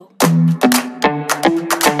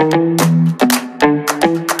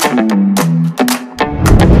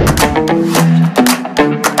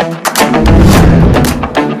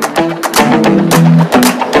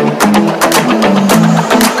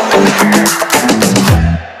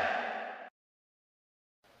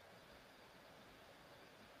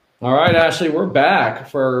All right, Ashley, we're back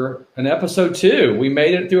for an episode 2. We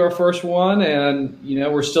made it through our first one, and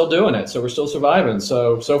we're still doing it, so we're still surviving.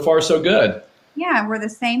 So far, so good. Yeah, we're the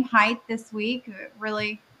same height this week.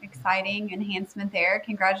 Really exciting enhancement there.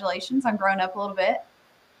 Congratulations on growing up a little bit.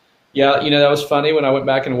 Yeah, that was funny when I went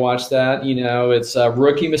back and watched that. It's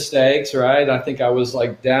rookie mistakes, right? I think I was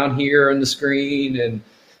like down here in the screen, and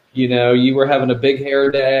you were having a big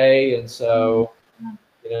hair day, and so.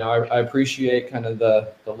 I appreciate kind of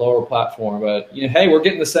the lower platform, but hey, we're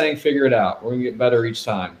getting the saying, figure it out. We're gonna get better each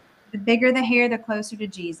time. The bigger the hair, the closer to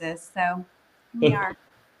Jesus. So we are.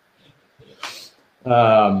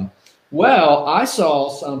 Well, I saw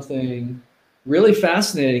something really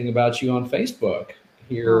fascinating about you on Facebook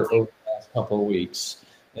here over the last couple of weeks,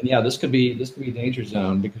 and yeah, this could be a danger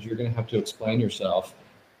zone because you're going to have to explain yourself.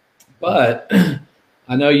 But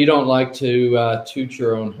I know you don't like to toot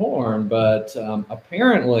your own horn, but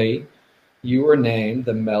apparently you were named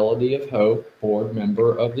the Melody of Hope Board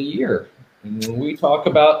Member of the Year. And when we talk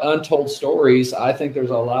about untold stories, I think there's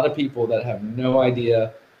a lot of people that have no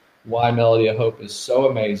idea why Melody of Hope is so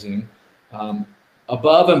amazing.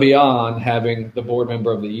 Above and beyond having the Board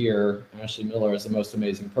Member of the Year, Ashley Miller is the most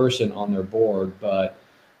amazing person on their board. But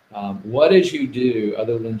what did you do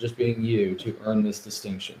other than just being you to earn this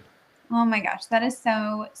distinction? Oh my gosh, that is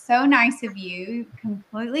so nice of you.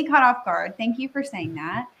 Completely caught off guard. Thank you for saying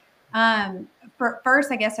that.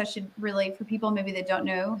 First, I guess I should really, for people maybe that don't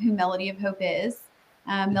know who Melody of Hope is,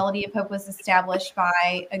 Melody of Hope was established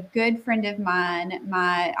by a good friend of mine.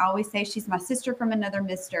 I always say she's my sister from another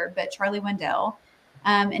mister, but Charlie Wendell.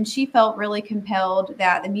 And she felt really compelled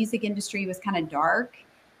that the music industry was kind of dark,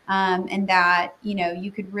 and that,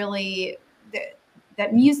 you could really...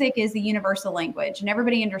 that music is the universal language and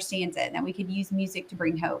everybody understands it, and that we could use music to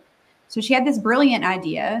bring hope. So she had this brilliant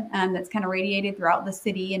idea that's kind of radiated throughout the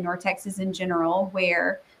city and North Texas in general,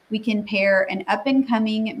 where we can pair an up and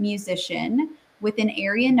coming musician with an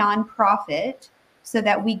area nonprofit so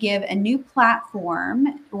that we give a new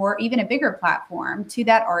platform or even a bigger platform to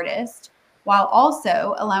that artist, while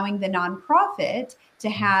also allowing the nonprofit to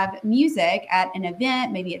have music at an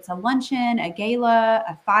event. Maybe it's a luncheon, a gala,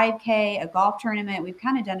 a 5K, a golf tournament. We've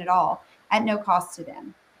kind of done it all at no cost to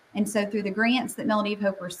them. And so through the grants that Melody of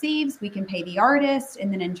Hope receives, we can pay the artist,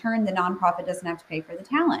 and then in turn, the nonprofit doesn't have to pay for the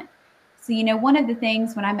talent. So, one of the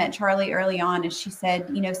things when I met Charlie early on is she said,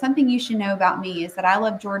 something you should know about me is that I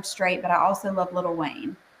love George Strait, but I also love Lil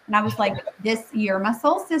Wayne. And I was like, you're my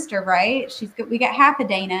soul sister, right? We got half a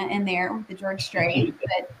Dana in there with the George Strait,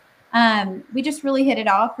 but we just really hit it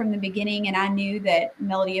off from the beginning. And I knew that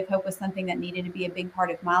Melody of Hope was something that needed to be a big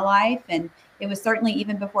part of my life. And it was certainly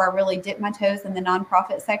even before I really dipped my toes in the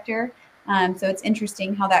nonprofit sector. So it's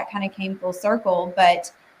interesting how that kind of came full circle,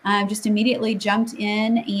 but just immediately jumped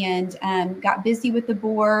in and got busy with the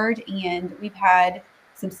board. And we've had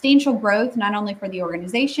substantial growth, not only for the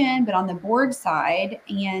organization, but on the board side.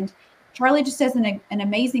 And Charlie just does an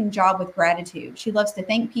amazing job with gratitude. She loves to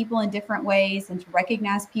thank people in different ways and to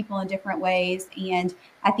recognize people in different ways. And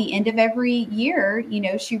at the end of every year,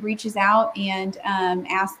 she reaches out and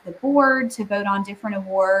asks the board to vote on different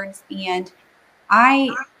awards. And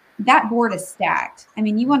that board is stacked. I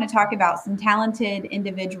mean, you want to talk about some talented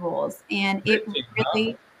individuals, and it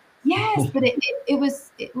really, yes, but it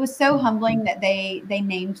was so humbling that they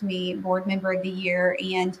named me board member of the year.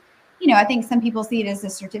 And I think some people see it as a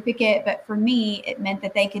certificate, but for me, it meant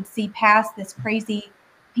that they could see past this crazy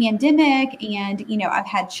pandemic. And, I've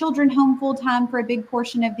had children home full time for a big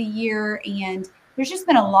portion of the year. And there's just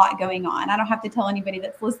been a lot going on. I don't have to tell anybody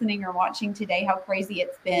that's listening or watching today how crazy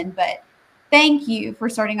it's been, but thank you for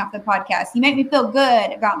starting off the podcast. You make me feel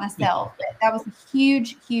good about myself. That was a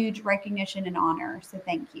huge, huge recognition and honor. So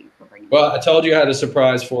thank you for bringing it. Well, I told you I had a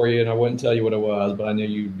surprise for you, and I wouldn't tell you what it was, but I knew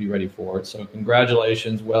you'd be ready for it. So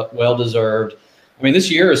congratulations. Well deserved. I mean,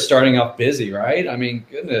 this year is starting off busy, right? I mean,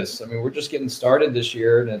 goodness. I mean, we're just getting started this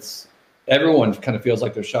year, and everyone kind of feels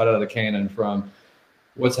like they're shot out of the cannon from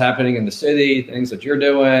what's happening in the city, things that you're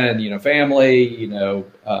doing, family,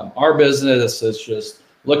 our business is just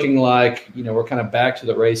looking like, we're kind of back to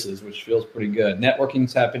the races, which feels pretty good.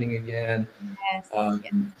 Networking's happening again. Yes.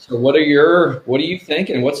 So what are you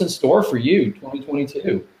thinking? What's in store for you,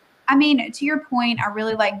 2022? I mean, to your point, I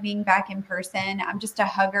really like being back in person. I'm just a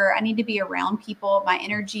hugger. I need to be around people. My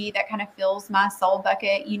energy, that kind of fills my soul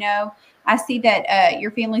bucket. I see that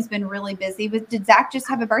your family's been really busy. Did Zach just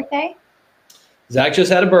have a birthday? Zach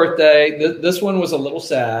just had a birthday. This one was a little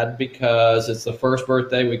sad because it's the first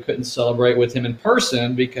birthday we couldn't celebrate with him in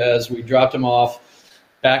person because we dropped him off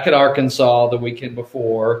back at Arkansas the weekend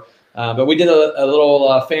before. But we did a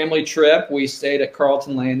little family trip. We stayed at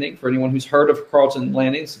Carlton Landing. For anyone who's heard of Carlton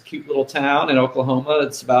Landing, it's a cute little town in Oklahoma.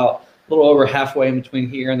 It's about a little over halfway in between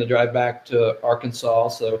here and the drive back to Arkansas.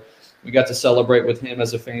 So we got to celebrate with him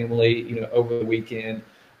as a family, over the weekend.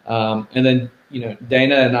 And then,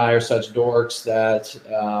 Dana and I are such dorks that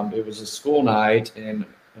it was a school night, and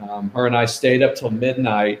her and I stayed up till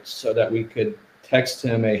midnight so that we could text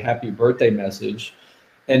him a happy birthday message.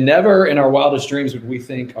 And never in our wildest dreams would we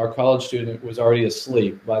think our college student was already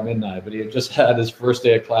asleep by midnight, but he had just had his first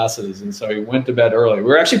day of classes. And so he went to bed early. We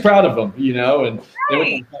were actually proud of him, and it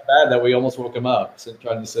was so bad that we almost woke him up,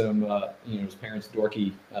 trying to send him, his parents'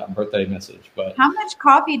 dorky birthday message. But how much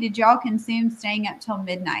coffee did y'all consume staying up till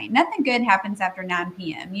midnight? Nothing good happens after 9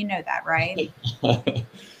 p.m. You know that, right?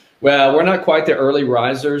 Well, we're not quite the early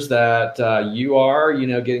risers that you are,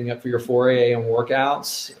 getting up for your 4 a.m.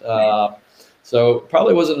 workouts. So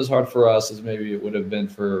probably wasn't as hard for us as maybe it would have been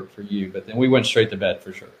for you. But then we went straight to bed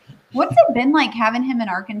for sure. What's it been like having him in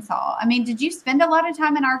Arkansas? I mean, did you spend a lot of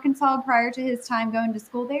time in Arkansas prior to his time going to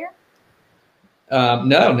school there?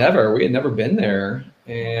 No, never. We had never been there.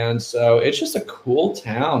 And so it's just a cool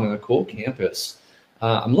town and a cool campus.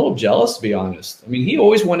 I'm a little jealous, to be honest. I mean, he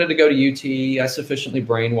always wanted to go to UT. I sufficiently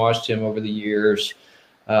brainwashed him over the years.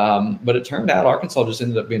 But it turned out Arkansas just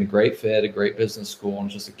ended up being a great fit, a great business school, and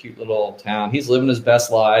just a cute little town. He's living his best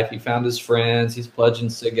life. He found his friends. He's pledging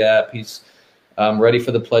SIGEP. He's ready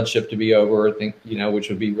for the pledgeship to be over, I think, which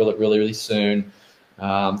would be really, really, really soon.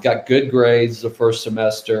 Got good grades the first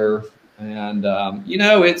semester. And,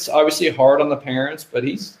 it's obviously hard on the parents, but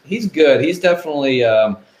he's good. He's definitely,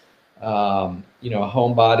 a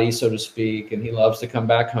homebody, so to speak, and he loves to come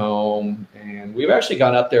back home. And we've actually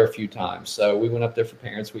gone up there a few times. So we went up there for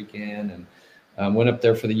Parents Weekend and went up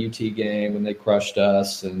there for the UT game when they crushed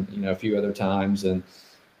us, and a few other times. And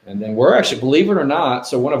then we're actually, believe it or not,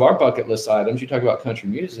 so one of our bucket list items, you talk about country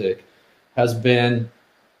music, has been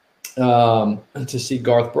to see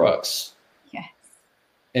Garth Brooks. Yes.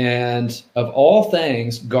 And of all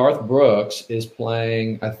things, Garth Brooks is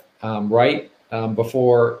playing right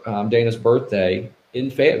before Dana's birthday in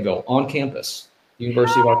Fayetteville on campus,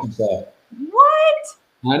 University of Arkansas.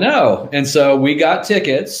 What? I know. And so we got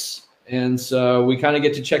tickets. And so we kind of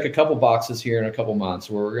get to check a couple boxes here in a couple months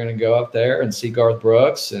where we're going to go up there and see Garth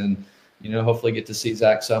Brooks and, hopefully get to see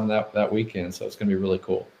Zach some that weekend. So it's going to be really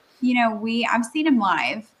cool. I've seen him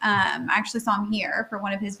live. I actually saw him here for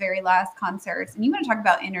one of his very last concerts. And you want to talk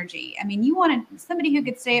about energy. I mean, you wanted somebody who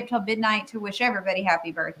could stay up till midnight to wish everybody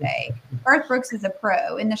happy birthday. Garth Brooks is a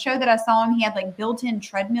pro. In the show that I saw him, he had like built-in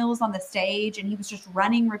treadmills on the stage and he was just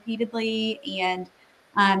running repeatedly. And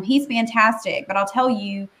he's fantastic. But I'll tell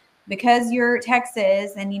you, because you're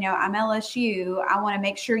Texas and, I'm LSU, I want to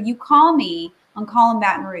make sure you call me on Call 'em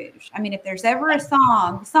Baton Rouge. I mean, if there's ever a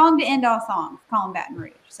song to end all songs, Call 'em Baton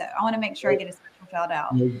Rouge. So I want to make sure I get a special shout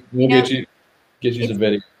out. We'll get you some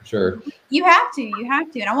video for sure. You have to.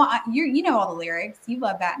 And I want you know all the lyrics. You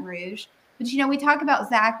love Baton Rouge. But we talk about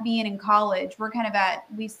Zach being in college. We're kind of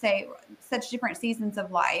we say such different seasons of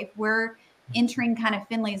life. We're entering kind of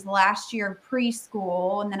Finley's last year of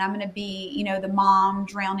preschool, and then I'm going to be, the mom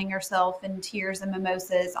drowning herself in tears and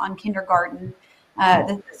mimosas on kindergarten,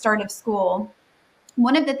 the start of school.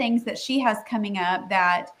 One of the things that she has coming up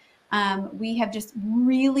that we have just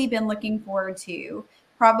really been looking forward to,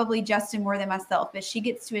 probably Justin more than myself, but she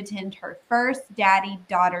gets to attend her first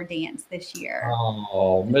daddy-daughter dance this year.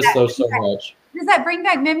 Oh, miss those so much. Does that bring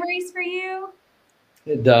back memories for you?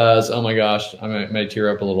 It does. Oh my gosh, I may tear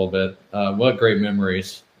up a little bit. What great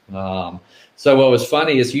memories. So what was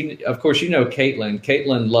funny is of course, Caitlin.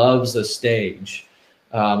 Caitlin loves a stage,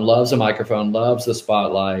 loves a microphone, loves the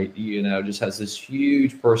spotlight, just has this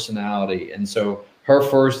huge personality. And so her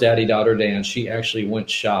first daddy-daughter dance, she actually went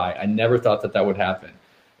shy. I never thought that would happen,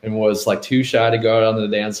 and was like too shy to go out on the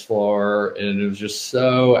dance floor. And it was just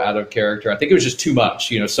so out of character. I think it was just too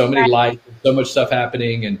much, so many lights, so much stuff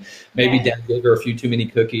happening. And maybe Dad gave her a few too many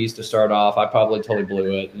cookies to start off. I probably totally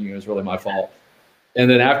blew it. And it was really my fault. And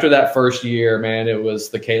then after that first year, man, it was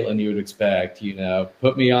the Caitlin you would expect,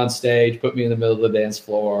 put me on stage, put me in the middle of the dance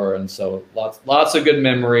floor. And so lots of good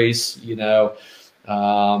memories, even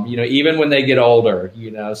when they get older,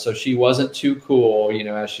 so she wasn't too cool,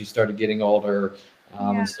 as she started getting older.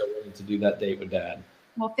 And still willing to do that date with Dad.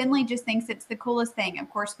 Well, Finley just thinks it's the coolest thing. Of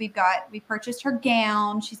course, we purchased her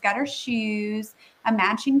gown. She's got her shoes, a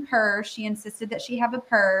matching purse. She insisted that she have a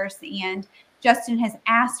purse, and Justin has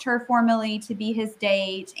asked her formally to be his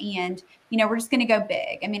date. And, we're just going to go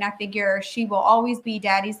big. I mean, I figure she will always be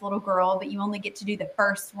Daddy's little girl, but you only get to do the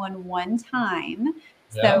first one time.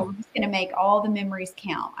 So we're just going to make all the memories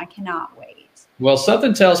count. I cannot wait. Well,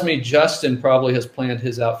 something tells me Justin probably has planned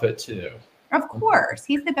his outfit too. Of course,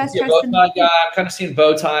 he's the best Is he a dressed bow in the tie team. guy? I'm kind of seeing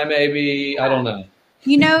bow tie, maybe. I don't know.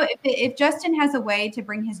 You know, if Justin has a way to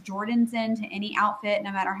bring his Jordans into any outfit,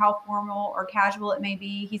 no matter how formal or casual it may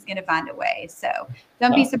be, he's going to find a way. So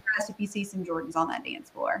don't be surprised if you see some Jordans on that dance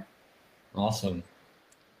floor. Awesome.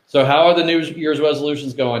 So how are the New Year's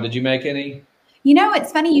resolutions going? Did you make any? You know,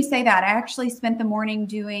 it's funny you say that. I actually spent the morning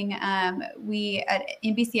doing, we at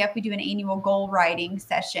NBCF, we do an annual goal writing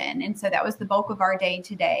session. And so that was the bulk of our day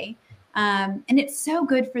today. And it's so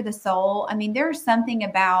good for the soul. I mean, there's something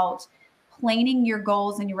about planning your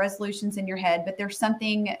goals and your resolutions in your head, but there's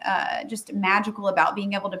something just magical about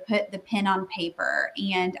being able to put the pen on paper.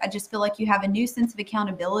 And I just feel like you have a new sense of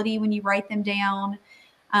accountability when you write them down.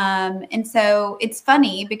 And so it's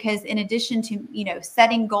funny because in addition to, you know,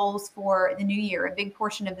 setting goals for the new year, a big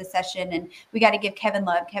portion of the session, and we got to give Kevin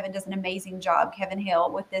love. Kevin does an amazing job, Kevin Hill,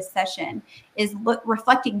 with this session, is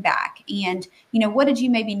reflecting back and, you know, what did you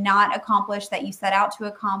maybe not accomplish that you set out to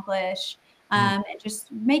accomplish? And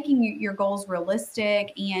just making your goals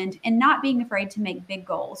realistic and not being afraid to make big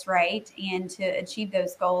goals, right? And to achieve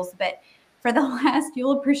those goals. But for the last,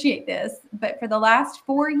 you'll appreciate this, but for the last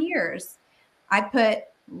 4 years, I put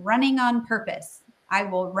running on purpose. I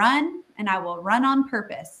will run and I will run on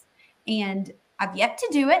purpose. And I've yet to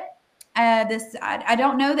do it. I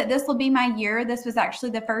don't know that this will be my year. This was actually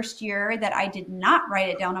the first year that I did not write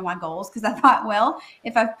it down on my goals because I thought, well,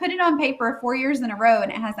 if I've put it on paper 4 years in a row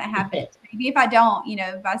and it hasn't happened, maybe if I don't, you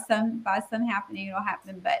know, by some happening, it'll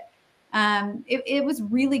happen. But it was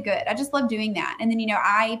really good. I just love doing that. And then, you know,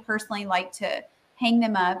 I personally like to hang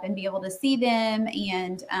them up and be able to see them.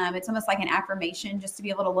 And it's almost like an affirmation just to be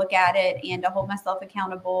able to look at it and to hold myself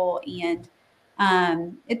accountable. And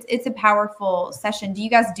it's a powerful session. Do you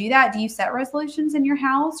guys do that? Do you set resolutions in your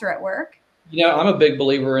house or at work? You know, I'm a big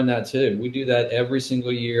believer in that too. We do that every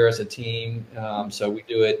single year as a team. So we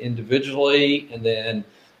do it individually, and then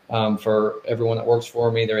for everyone that works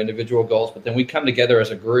for me, their individual goals. But then we come together as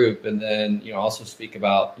a group, and then, you know, also speak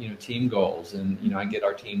about, you know, team goals, and, you know, I get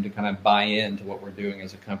our team to kind of buy into what we're doing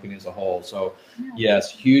as a company as a whole. So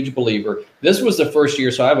yes, huge believer. This was the first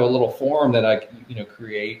year, so I have a little form that I, you know,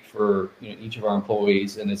 create for, you know, each of our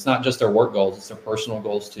employees, and it's not just their work goals; it's their personal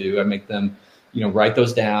goals too. I make them, you know, write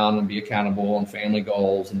those down and be accountable, and family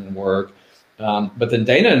goals, and then work. But then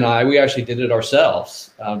Dana and I, we actually did it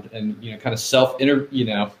ourselves, and, you know, kind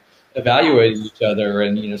of evaluating each other,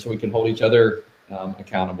 and, you know, so we can hold each other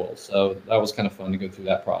accountable. So that was kind of fun to go through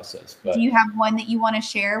that process. But do you have one that you want to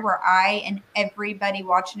share where I and everybody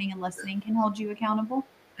watching and listening can hold you accountable?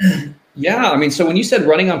 Yeah, I mean, so when you said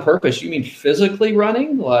running on purpose, you mean physically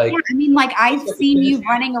running? Like, yeah, I mean, like I've seen you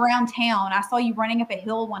running around town. I saw you running up a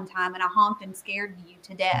hill one time and I honked and scared you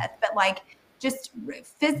to death. But like just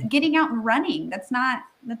getting out and running, that's not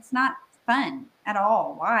fun at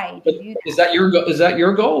all. Why do you do that? Is that your goal? Is that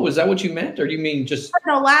your goal? Is that what you meant? Or do you mean just for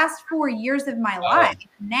the last 4 years of my life?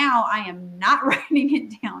 Now I am not writing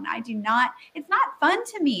it down. I do not. It's not fun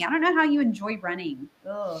to me. I don't know how you enjoy running.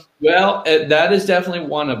 Ugh. Well, that is definitely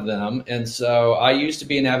one of them. And so I used to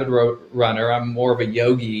be an avid runner. I'm more of a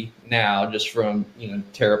yogi now, just from, you know,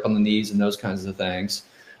 tear up on the knees and those kinds of things.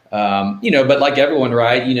 You know, but like everyone,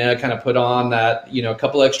 right, you know, kind of put on that, you know, a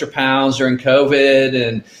couple extra pounds during COVID,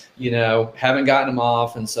 and, you know, haven't gotten them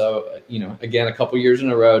off. And so, you know, again, a couple years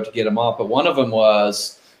in a row to get them off. But one of them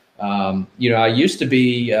was, you know, I used to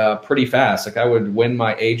be pretty fast. Like I would win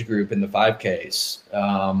my age group in the 5Ks.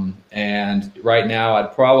 And right now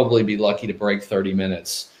I'd probably be lucky to break 30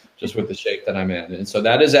 minutes just with the shape that I'm in. And so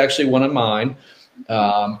that is actually one of mine,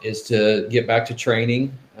 is to get back to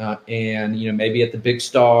training. And, you know, maybe at the Big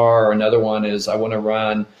Star, or another one is I want to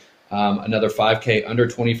run another 5K under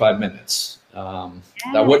 25 minutes.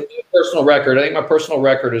 That wouldn't be a personal record. I think my personal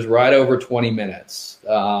record is right over 20 minutes.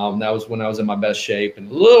 That was when I was in my best shape and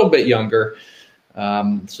a little bit younger.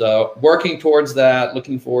 So working towards that,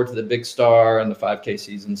 looking forward to the Big Star and the 5K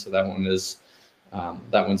season. So that one is,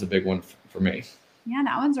 that one's a big one for me. Yeah,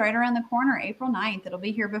 that one's right around the corner, April 9th. It'll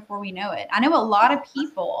be here before we know it. I know a lot of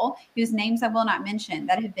people whose names I will not mention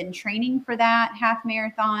that have been training for that half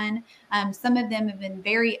marathon. Some of them have been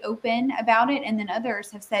very open about it. And then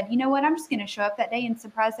others have said, you know what, I'm just going to show up that day and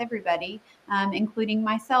surprise everybody, including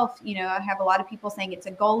myself. You know, I have a lot of people saying it's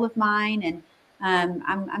a goal of mine. And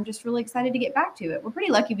I'm just really excited to get back to it. We're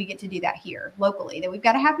pretty lucky we get to do that here locally, that we've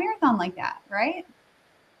got a half marathon like that, right?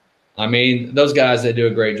 I mean, those guys, they do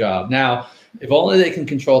a great job. Now, if only they can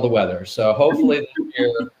control the weather. So hopefully this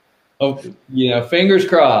year, you know, fingers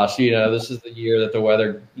crossed, you know, this is the year that the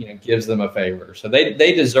weather, you know, gives them a favor. So they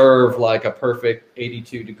deserve like a perfect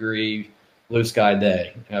 82-degree blue sky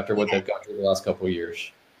day after what they've gone through the last couple of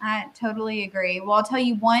years. I totally agree. Well, I'll tell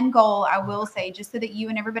you one goal I will say, just so that you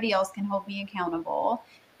and everybody else can hold me accountable,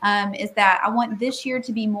 is that I want this year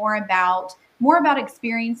to be more about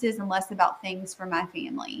experiences and less about things for my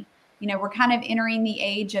family. You know, we're kind of entering the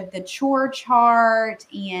age of the chore chart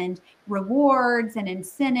and rewards and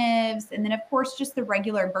incentives. And then, of course, just the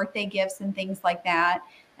regular birthday gifts and things like that.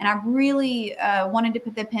 And I really wanted to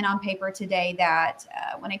put the pen on paper today that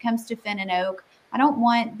when it comes to Finn and Oak, I don't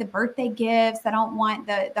want the birthday gifts. I don't want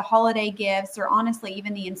the holiday gifts, or honestly,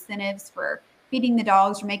 even the incentives for feeding the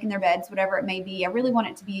dogs or making their beds, whatever it may be. I really want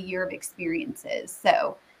it to be a year of experiences.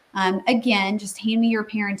 So again, just hand me your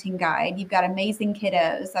parenting guide. You've got amazing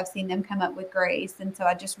kiddos. I've seen them come up with grace. And so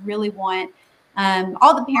I just really want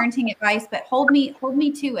all the parenting advice, but hold me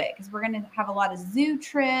to it, because we're going to have a lot of zoo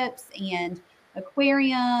trips and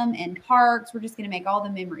aquarium and parks. We're just going to make all the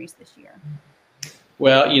memories this year.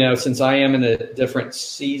 Well, you know, since I am in a different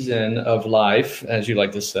season of life, as you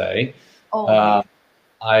like to say, I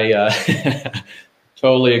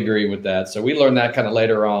totally agree with that. So we learned that kind of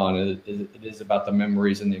later on. It is about the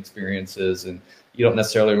memories and the experiences, and you don't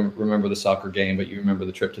necessarily remember the soccer game, but you remember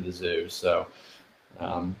the trip to the zoo. So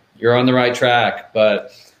you're on the right track.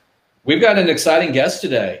 But we've got an exciting guest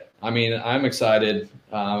today. I mean, I'm excited.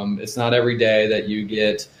 It's not every day that you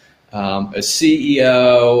get a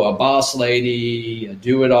CEO, a boss lady, a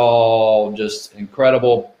do-it-all, just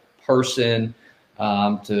incredible person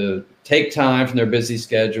to take time from their busy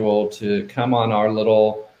schedule to come on our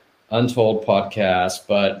little Untold podcast.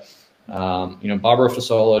 But, you know, Barbara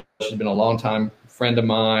Fasola, she's been a longtime friend of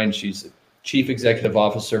mine. She's Chief Executive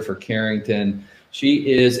Officer for Careington.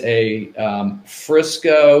 She is a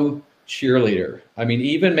Frisco cheerleader. I mean,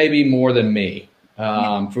 even maybe more than me.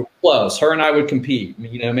 For close, her and I would compete.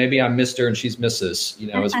 You know, maybe I'm Mr. and she's Mrs.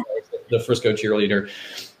 You know, as the Frisco cheerleader.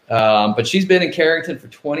 But she's been in Careington for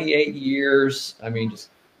 28 years. I mean,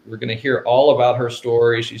 we're going to hear all about her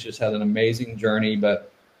story. She's just had an amazing journey.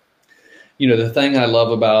 But you know, the thing I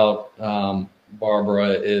love about Barbara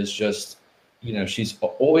is just, you know, she's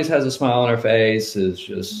always has a smile on her face.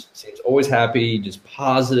 Seems always happy. Just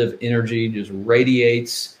positive energy. Just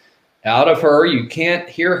radiates out of her. You can't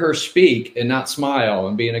hear her speak and not smile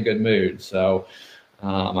and be in a good mood. So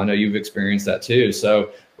I know you've experienced that too. So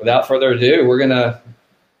without further ado, we're going to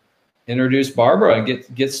introduce Barbara and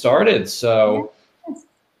get started. So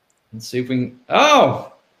let's see if we can.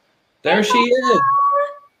 Oh, there she is.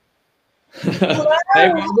 Hello.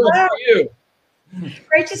 Hey, Barbara, how are you?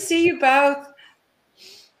 Great to see you both.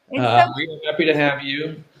 We're happy to have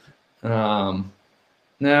you.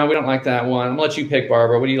 No, we don't like that one. I'm gonna let you pick,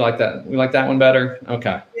 Barbara. What do you like that? We like that one better?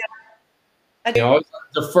 Okay. Yeah. You always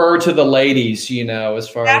defer to the ladies, you know, as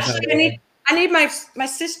far as I need my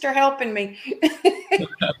sister helping me.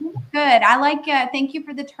 Good. I like thank you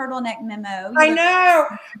for the turtleneck memo. I know.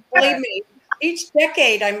 Believe me, each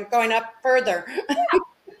decade I'm going up further. Yeah,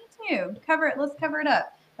 me too. Let's cover it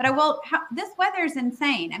up. But I will, this weather's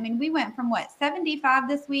insane. I mean, we went from what, 75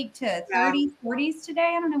 this week to 30s, 40s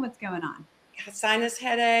today. I don't know what's going on. Sinus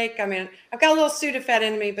headache. I mean, I've got a little Sudafed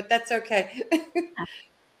in me, but that's okay.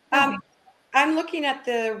 I'm looking at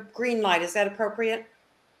the green light. Is that appropriate?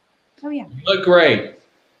 Oh, yeah. You look great.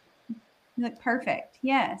 You look perfect.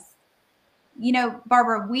 Yes. You know,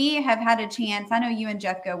 Barbara, we have had a chance. I know you and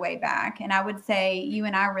Jeff go way back, and I would say you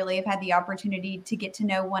and I really have had the opportunity to get to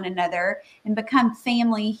know one another and become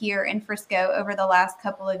family here in Frisco over the last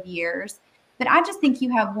couple of years. But I just think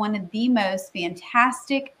you have one of the most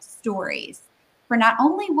fantastic stories for not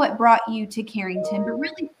only what brought you to Careington, but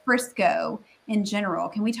really Frisco in general.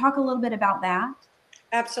 Can we talk a little bit about that?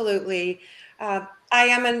 Absolutely. I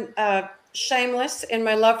am shameless in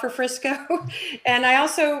my love for Frisco. And I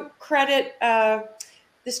also credit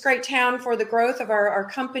this great town for the growth of our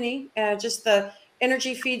company. Just the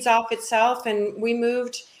energy feeds off itself. And we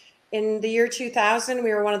moved in the year 2000.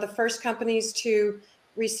 We were one of the first companies to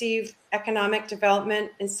receive economic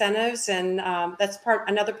development incentives. And that's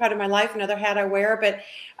another part of my life, another hat I wear. But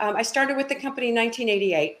I started with the company in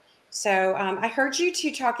 1988. So I heard you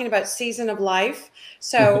two talking about season of life.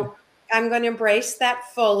 So I'm going to embrace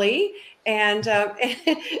that fully. And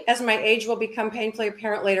as my age will become painfully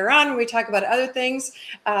apparent later on, when we talk about other things.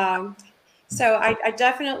 So I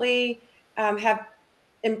definitely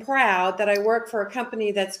am proud that I work for a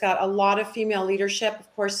company that's got a lot of female leadership.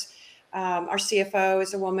 Of course, our CFO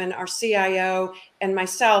is a woman, our CIO, and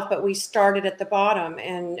myself, but we started at the bottom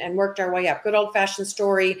and worked our way up. Good old-fashioned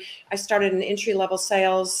story. I started in entry-level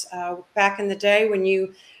sales back in the day when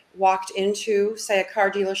you walked into, say, a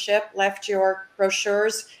car dealership, left your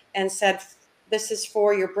brochures and said, This is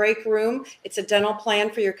for your break room. It's a dental plan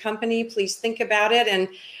for your company. Please think about it. And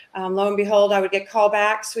lo and behold, I would get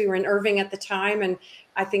callbacks. We were in Irving at the time, and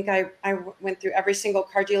I think I went through every single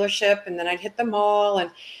car dealership, and then I'd hit the mall. And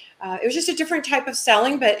it was just a different type of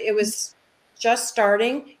selling, but it was just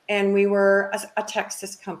starting, and we were a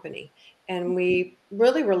Texas company, and we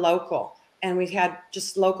really were local, and we had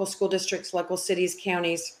just local school districts, local cities,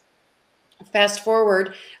 counties. Fast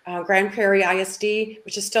forward, Grand Prairie ISD,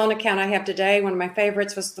 which is still an account I have today. One of my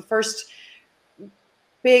favorites, was the first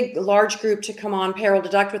big, large group to come on payroll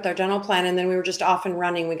deduct with our dental plan. And then we were just off and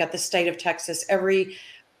running. We got the state of Texas,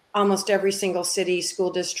 almost every single city,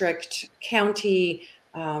 school district, county.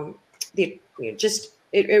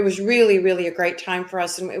 It was really, really a great time for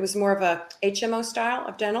us. And it was more of a HMO style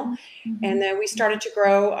of dental. Mm-hmm. And then we started to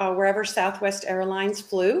grow wherever Southwest Airlines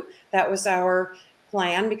flew. That was our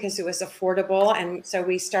plan because it was affordable. And so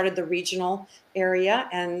we started the regional area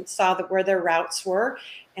and saw where their routes were,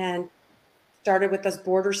 and started with those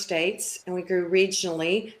border states, and we grew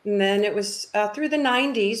regionally. And then it was through the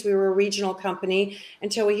 90s, we were a regional company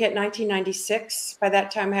until we hit 1996. By that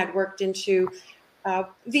time, I had worked into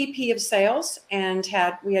VP of sales, and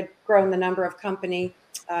we had grown the number of company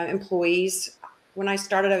employees. When I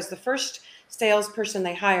started, I was the first salesperson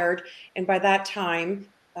they hired. And by that time,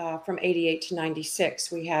 from 88 to 96,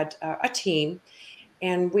 we had a team.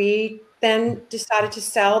 And we then decided to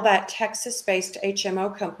sell that Texas-based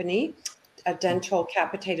HMO company, a dental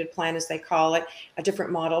capitated plan, as they call it, a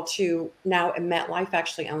different model, to now MetLife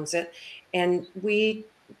actually owns it. And we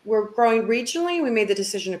were growing regionally. We made the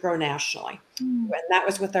decision to grow nationally. And that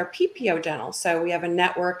was with our PPO dental. So we have a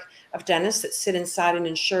network of dentists that sit inside an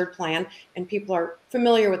insured plan, and people are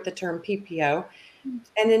familiar with the term PPO.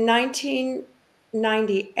 And in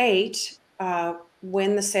 1998,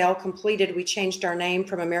 when the sale completed, we changed our name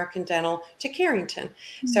from American Dental to Careington.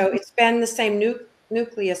 So it's been the same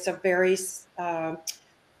nucleus of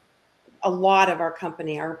a lot of our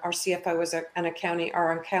company. Our CFO was our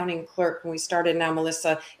accounting clerk when we started. Now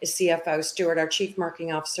Melissa is CFO. Stuart, our chief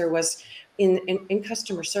marketing officer, was in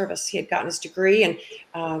customer service. He had gotten his degree and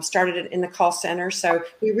started it in the call center. So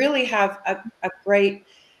we really have a great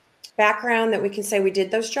background that we can say we did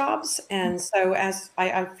those jobs. And so as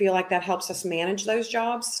I feel like that helps us manage those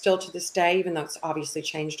jobs still to this day, even though it's obviously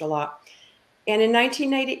changed a lot. And in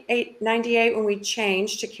 1998, when we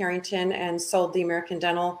changed to Careington and sold the American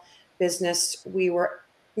Dental business, we were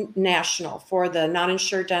national for the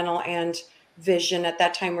non-insured dental and vision. At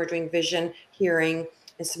that time, we were doing vision, hearing,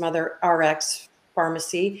 and some other RX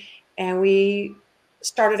pharmacy. And we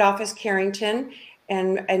started off as Careington.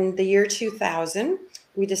 And in the year 2000,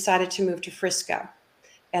 we decided to move to Frisco.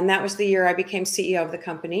 And that was the year I became CEO of the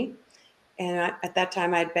company. And at that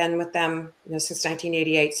time, I'd been with them since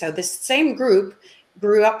 1988. So this same group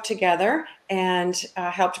grew up together and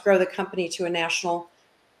helped grow the company to a national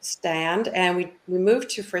stand. And we moved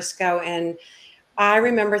to Frisco. And I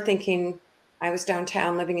remember thinking, I was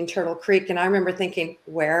downtown living in Turtle Creek, and I remember thinking,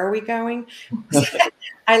 where are we going?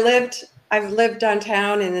 I've lived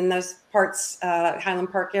downtown and in those parts,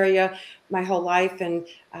 Highland Park area, my whole life. And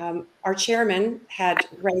our chairman had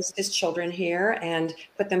raised his children here and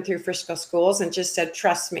put them through Frisco schools, and just said,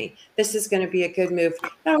 trust me, this is going to be a good move,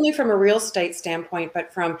 not only from a real estate standpoint,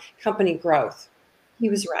 but from company growth. He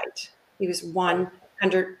was right. He was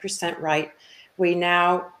 100% right. We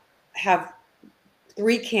now have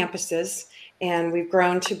 3 campuses, and we've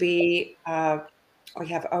grown to be, we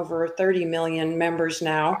have over 30 million members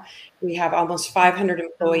now. We have almost 500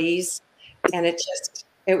 employees, and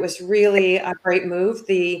it was really a great move.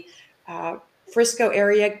 The Frisco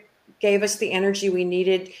area gave us the energy we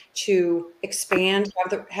needed to expand,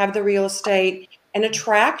 have the real estate, and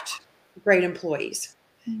attract great employees.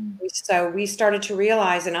 So we started to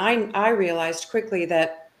realize, and I realized quickly,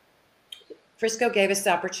 that Frisco gave us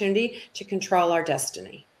the opportunity to control our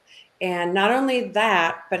destiny. And not only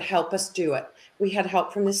that, but help us do it. We had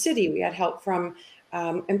help from the city. We had help from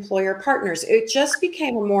employer partners. It just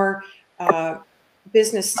became a more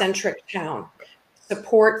business-centric town.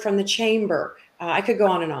 Support from the chamber. I could go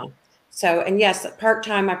on and on. So, and yes,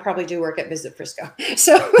 part-time, I probably do work at Visit Frisco.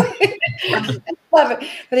 So I love it.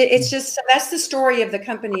 But it's just, that's the story of the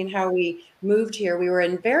company and how we moved here. We were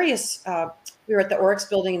in various, we were at the Oryx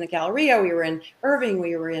building in the Galleria. We were in Irving.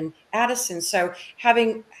 We were in Addison. So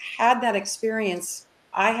having had that experience,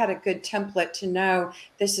 I had a good template to know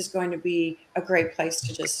this is going to be a great place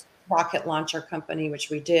to just rocket launch our company, which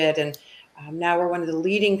we did. And now we're one of the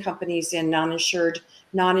leading companies in non-insured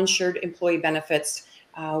employee benefits.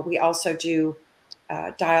 We also do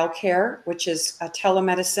dial care, which is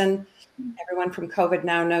telemedicine. Everyone from COVID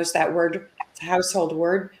now knows that word. It's a household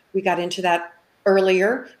word. We got into that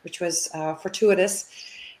earlier, which was fortuitous.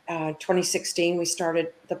 2016, we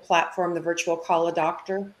started the platform, the virtual Call a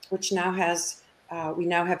Doctor, which now has, we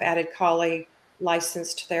now have added Call a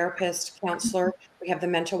licensed therapist, counselor. We have the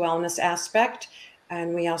mental wellness aspect,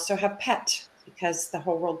 and we also have pet, because the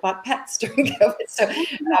whole world bought pets during COVID. So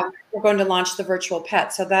we're going to launch the virtual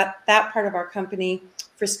pet. So that part of our company,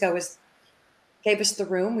 Frisco, gave us the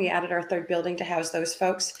room. We added our third building to house those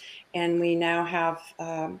folks. And we now have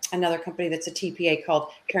another company that's a TPA called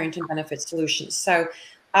Careington Benefit Solutions. So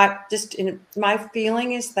my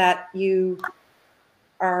feeling is that you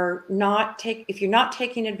are if you're not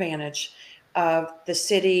taking advantage of the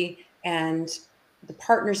city and the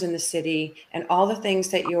partners in the city and all the things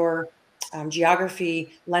that your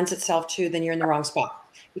geography lends itself to, then you're in the wrong spot,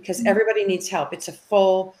 because everybody needs help. It's a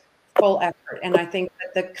full effort. And I think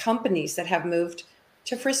that the companies that have moved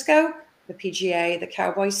to Frisco, the PGA, the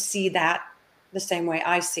Cowboys, see that the same way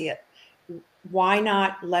I see it. Why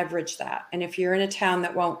not leverage that? And if you're in a town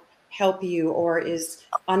that won't help you or is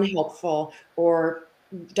unhelpful or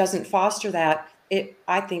doesn't foster that, it,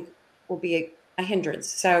 I think, will be a hindrance.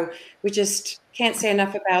 So we just can't say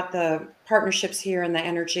enough about the partnerships here and the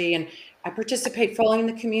energy. And I participate fully in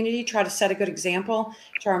the community, try to set a good example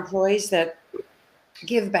to our employees that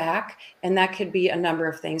give back. And that could be a number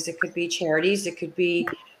of things. It could be charities. It could be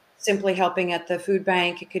simply helping at the food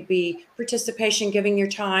bank. It could be participation, giving your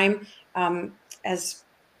time. As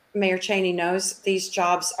Mayor Cheney knows, these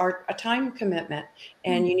jobs are a time commitment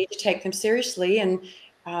and you need to take them seriously. And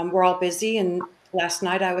we're all busy. And last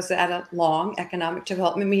night I was at a long economic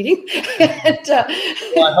development meeting. And,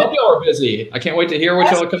 well, I hope y'all are busy. I can't wait to hear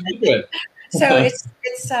what y'all come up with. So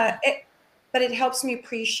but it helps me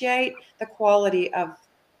appreciate the quality of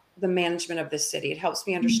the management of this city. It helps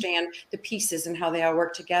me understand the pieces and how they all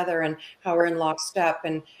work together and how we're in lockstep.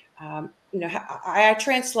 And, I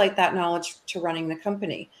translate that knowledge to running the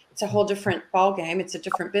company. It's a whole different ballgame. It's a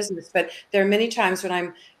different business. But there are many times when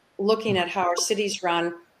I'm looking at how our cities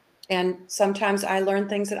run, and sometimes I learn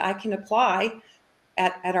things that I can apply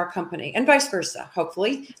at our company, and vice versa.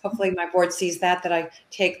 Hopefully my board sees that I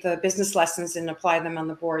take the business lessons and apply them on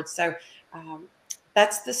the board. So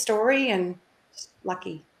that's the story, and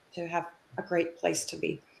lucky to have a great place to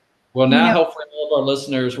be. Well, now hopefully all of our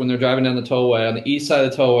listeners, when they're driving down the tollway, on the east side of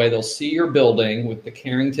the tollway, they'll see your building with the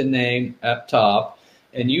Careington name up top.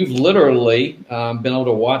 And you've literally been able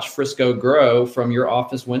to watch Frisco grow from your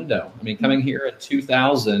office window. I mean, coming here in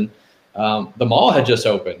 2000, the mall had just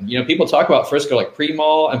opened. People talk about Frisco like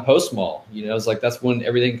pre-mall and post-mall. It's like that's when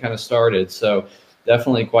everything kind of started. So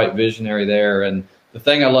definitely quite visionary there. And the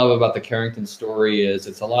thing I love about the Careington story is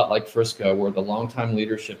it's a lot like Frisco, where the longtime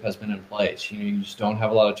leadership has been in place. You just don't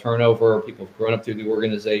have a lot of turnover. People have grown up through the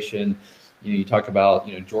organization. You talk about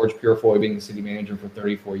George Purefoy being the city manager for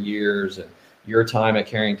 34 years, and your time at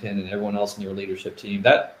Careington and everyone else in your leadership team.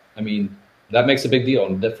 That makes a big deal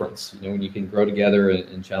and difference. When you can grow together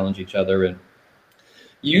and challenge each other. And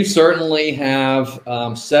you certainly have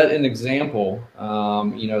set an example,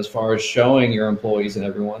 as far as showing your employees and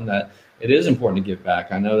everyone that it is important to give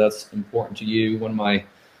back. I know that's important to you. One of my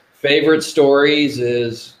favorite stories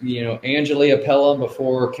is, Angelia Pelham,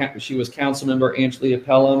 before she was council member, Angelia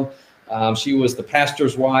Pelham. She was the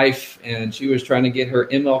pastor's wife, and she was trying to get her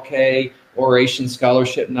MLK oration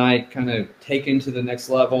scholarship night kind of taken to the next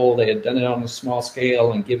level. They had done it on a small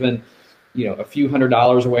scale and given, a few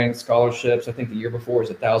 $100s away in scholarships. I think the year before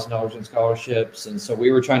was $1,000 in scholarships. And so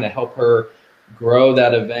we were trying to help her grow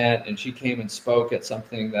that event, and she came and spoke at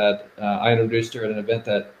something that I introduced her at an event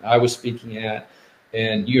that I was speaking at,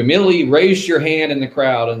 and you immediately raised your hand in the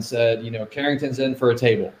crowd and said, Careington's in for a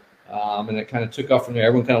table, and it kind of took off from there.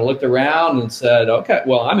 Everyone kind of looked around and said, okay,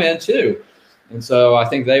 well, I'm in too. And so I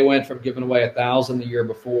think they went from giving away 1,000 the year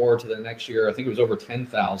before to the next year, I think it was over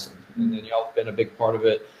 10,000, and then y'all have been a big part of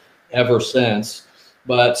it ever since.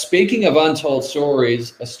 But speaking of untold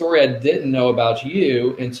stories, a story I didn't know about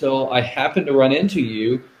you until I happened to run into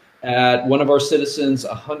you at one of our citizens'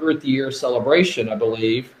 100th year celebration, I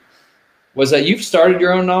believe, was that you've started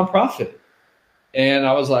your own nonprofit. And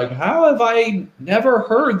I was like, how have I never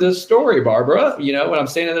heard this story, Barbara? When I'm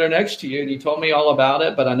standing there next to you, and you told me all about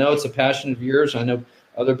it, but I know it's a passion of yours. I know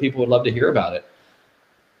other people would love to hear about it.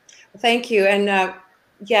 Thank you. And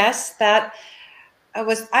yes, that I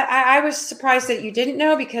was surprised that you didn't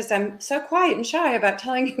know, because I'm so quiet and shy about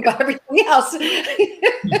telling you about everything else.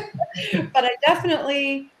 But I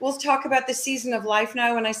definitely will talk about the season of life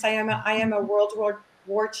now when I say I am a World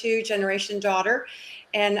War II generation daughter.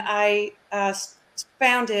 And I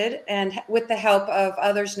founded, and with the help of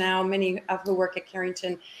others now, many of who work at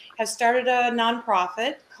Careington, have started a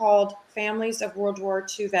nonprofit called Families of World War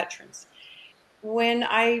II Veterans. when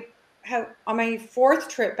I have on my 4th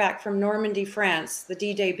trip back from Normandy, France, the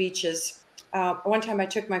D-Day beaches, one time I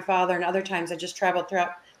took my father and other times I just traveled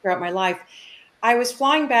throughout my life. I was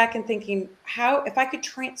flying back and thinking, how, if I could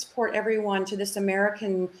transport everyone to this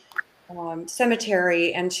American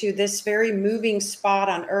cemetery and to this very moving spot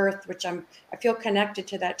on earth, which I feel connected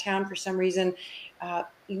to that town for some reason.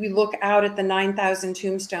 You look out at the 9,000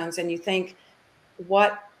 tombstones and you think,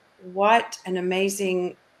 what an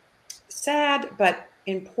amazing, sad, but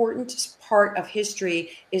important part of history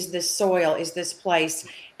is this soil, is this place.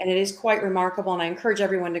 And it is quite remarkable. And I encourage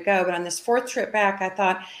everyone to go. But on this 4th trip back, I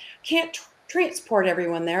thought, can't transport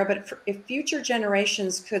everyone there, but if future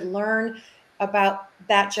generations could learn about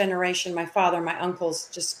that generation, my father, my uncles,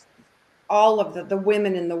 just all of the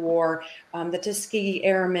women in the war, the Tuskegee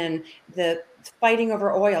Airmen, the fighting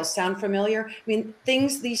over oil, sound familiar? I mean,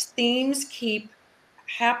 these themes keep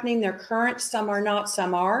happening. They're current. Some are not,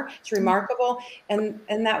 some are. It's remarkable. And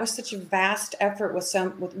that was such a vast effort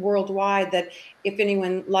with worldwide that if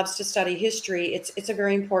anyone loves to study history, it's a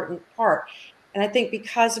very important part. And I think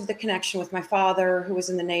because of the connection with my father, who was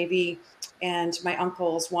in the Navy, and my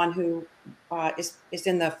uncle's one who is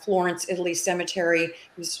in the Florence, Italy cemetery.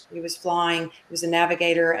 He was flying. He was a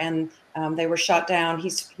navigator, and they were shot down.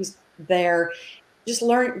 He's there. Just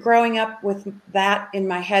growing up with that in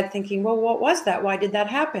my head, thinking, well, what was that? Why did that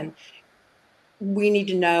happen? We need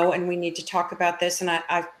to know, and we need to talk about this. And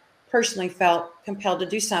I personally felt compelled to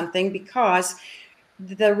do something because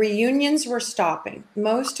the reunions were stopping.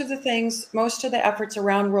 Most of the efforts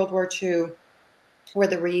around World War II were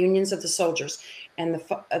the reunions of the soldiers and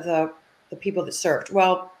the people that served.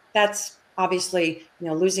 Well, that's obviously,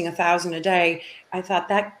 losing 1,000 a day. I thought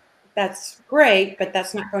that's great, but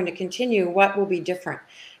that's not going to continue. What will be different?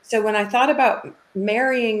 So when I thought about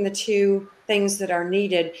marrying the two things that are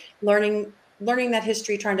needed, learning that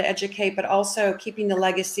history, trying to educate, but also keeping the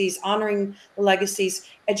legacies, honoring the legacies.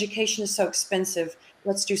 Education is so expensive.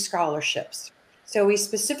 Let's do scholarships. So we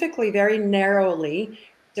specifically, very narrowly,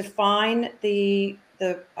 define a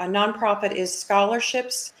nonprofit is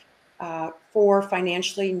scholarships for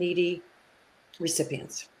financially needy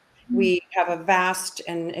recipients. We have a vast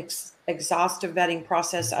and exhaustive vetting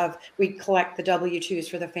process we collect the W-2s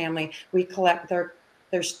for the family. We collect their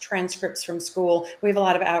transcripts from school. We have a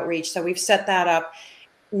lot of outreach. So we've set that up.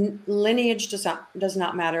 Lineage does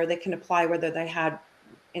not matter. They can apply whether they had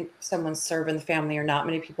someone serve in the family or not.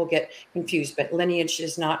 Many people get confused, but lineage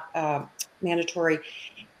is not mandatory.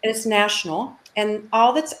 And it's national. And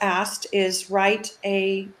all that's asked is write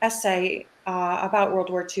a essay about World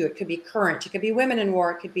War II. It could be current. It could be women in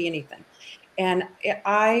war. It could be anything. And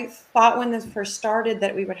I thought when this first started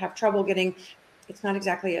that we would have trouble getting, it's not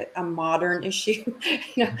exactly a modern issue,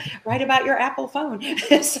 write about your Apple phone.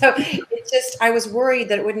 So I was worried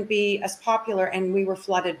that it wouldn't be as popular, and we were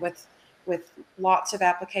flooded with lots of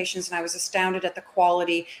applications. And I was astounded at the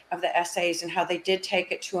quality of the essays and how they did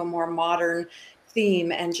take it to a more modern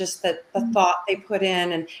theme, and just the thought they put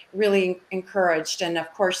in, and really encouraged. And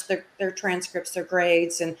of course their transcripts, their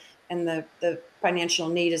grades, and the financial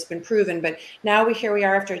need has been proven. But now here we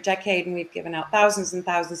are after a decade, and we've given out thousands and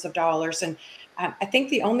thousands of dollars. And I think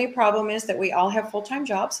the only problem is that we all have full-time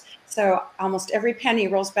jobs. So almost every penny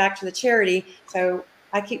rolls back to the charity. So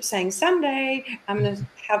I keep saying someday I'm going to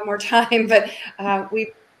have more time, but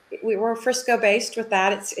we were Frisco based with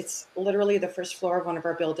that. It's literally the first floor of one of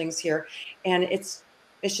our buildings here. And it's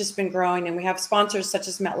just been growing. And we have sponsors such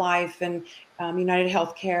as MetLife and United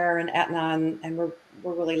Healthcare and Aetna, and we're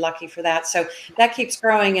really lucky for that. So that keeps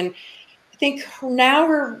growing. And I think now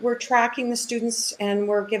we're tracking the students, and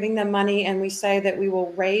we're giving them money, and we say that we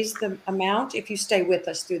will raise the amount if you stay with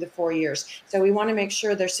us through the 4 years. So we want to make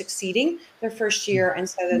sure they're succeeding their first year, and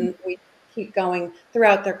so then we keep going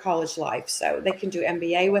throughout their college life. So they can do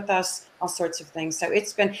MBA with us, all sorts of things. So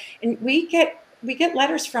it's been, and we get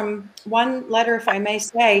letters from, one letter, if I may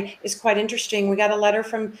say, is quite interesting. We got a letter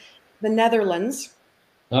from the Netherlands.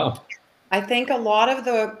 Oh. I think a lot of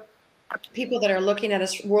the people that are looking at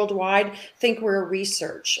us worldwide think we're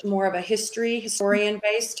more of a historian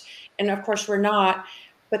based. And of course we're not,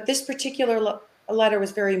 but this particular letter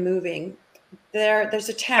was very moving. There's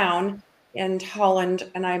a town in Holland,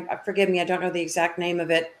 and forgive me, I don't know the exact name of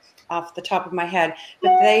it off the top of my head,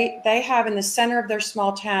 but they have in the center of their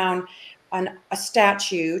small town a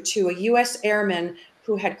statue to a U.S. airman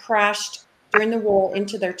who had crashed during the war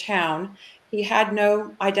into their town. He had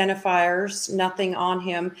no identifiers, nothing on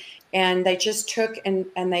him, and they just took and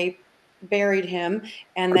they buried him,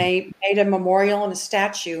 and they made a memorial and a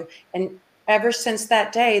statue. And ever since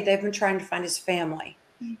that day, they've been trying to find his family.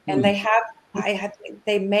 And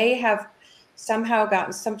they may have somehow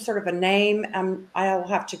gotten some sort of a name. I'll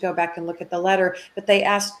have to go back and look at the letter, but they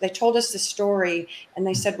told us the story, and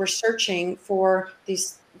they said, we're searching for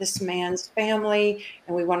this man's family,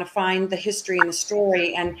 and we want to find the history and the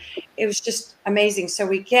story. And it was just amazing. So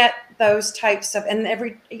we get those types of, and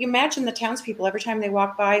you imagine the townspeople, every time they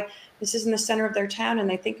walk by, this is in the center of their town, and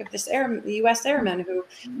they think of the U.S. airmen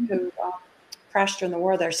who crashed during the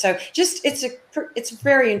war there. So just, it's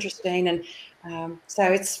very interesting. And so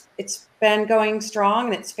it's been going strong,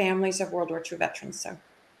 and it's families of World War II veterans. So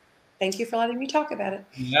thank you for letting me talk about it.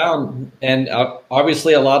 Yeah, and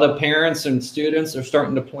obviously a lot of parents and students are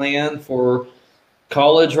starting to plan for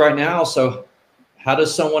college right now. So how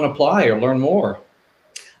does someone apply or learn more?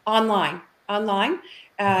 Online. Okay.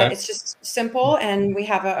 It's just simple, and we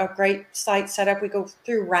have a great site set up. We go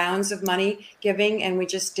through rounds of money giving, and we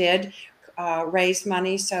just did raise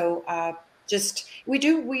money. So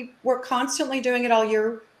we're constantly doing it all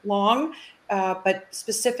year long, but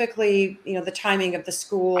specifically, the timing of the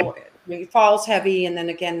school, fall's heavy, and then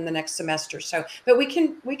again the next semester. So, but we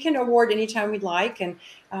can award anytime we'd like, and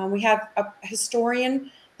we have a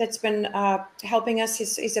historian that's been helping us.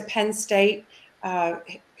 He's a Penn State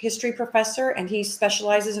history professor, and he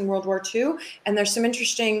specializes in World War II. And there's some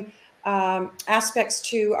interesting aspects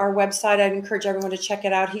to our website. I'd encourage everyone to check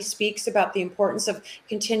it out. He speaks about the importance of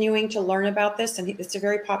continuing to learn about this, and it's a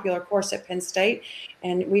very popular course at Penn State,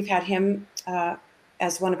 and we've had him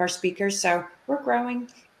as one of our speakers. So we're growing.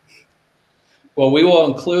 Well, we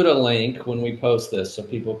will include a link when we post this, so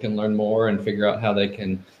people can learn more and figure out how they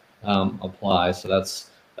can apply. So that's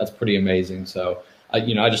pretty amazing. So I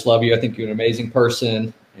just love you. I think you're an amazing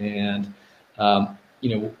person, and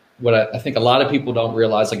what I think a lot of people don't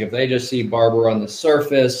realize, like if they just see Barbara on the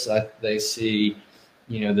surface, they see,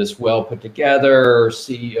 this well put together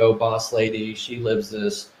CEO boss lady. She lives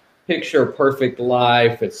this picture perfect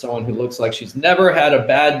life. It's someone who looks like she's never had a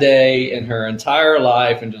bad day in her entire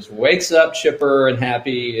life, and just wakes up chipper and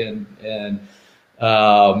happy, and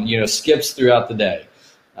skips throughout the day.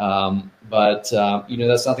 But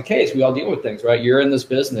that's not the case. We all deal with things, right? You're in this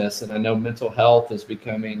business, and I know mental health is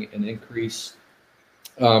becoming an increased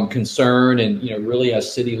concern, and really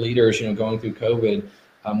as city leaders, going through COVID,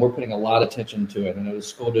 we're putting a lot of attention to it. I know the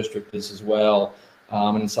school district is as well,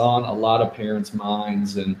 and it's on a lot of parents'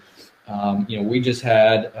 minds. And we just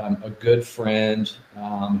had a good friend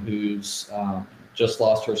who's just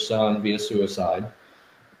lost her son via suicide,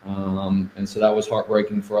 and so that was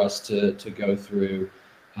heartbreaking for us to go through.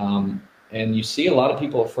 And you see a lot of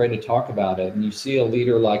people afraid to talk about it, and you see a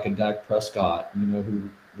leader like a Dak Prescott, who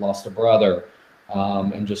lost a brother.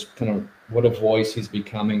 And just kind of what a voice he's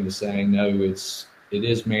becoming to saying, no, it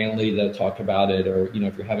is manly to talk about it, or,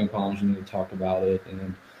 if you're having problems, you need to talk about it.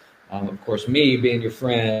 And of course, me being your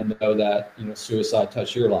friend, know that, suicide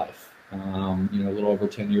touched your life, a little over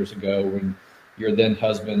 10 years ago, when your then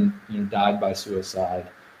husband, died by suicide.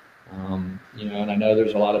 And I know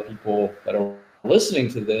there's a lot of people that are listening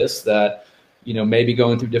to this that, maybe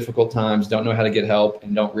going through difficult times, don't know how to get help,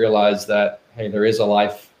 and don't realize that, hey, there is a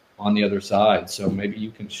life on the other side. So maybe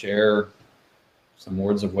you can share some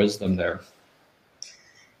words of wisdom there.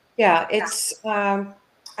 Yeah, it's,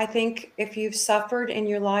 I think if you've suffered in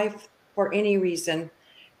your life for any reason,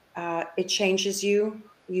 it changes you.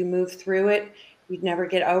 You move through it. You'd never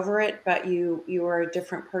get over it, but you are a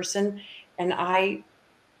different person. And I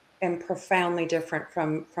am profoundly different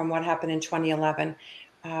from what happened in 2011.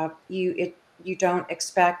 You don't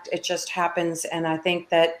expect, it just happens. And I think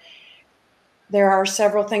that there are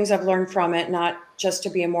several things I've learned from it, not just to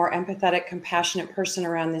be a more empathetic, compassionate person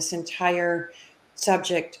around this entire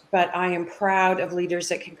subject, but I am proud of leaders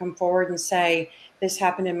that can come forward and say, this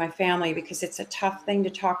happened in my family, because it's a tough thing to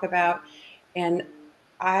talk about. And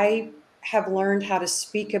I have learned how to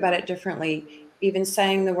speak about it differently. Even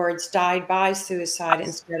saying the words died by suicide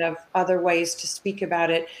instead of other ways to speak about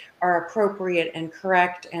it are appropriate and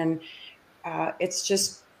correct. And it's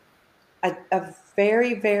just a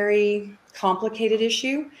very, very complicated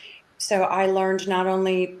issue. So I learned not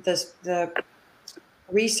only the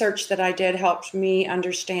research that I did helped me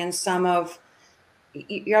understand some of,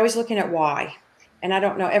 you're always looking at why. And I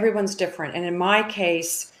don't know, everyone's different. And in my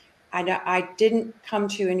case, I didn't come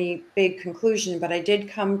to any big conclusion, but I did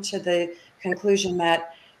come to the conclusion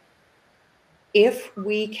that if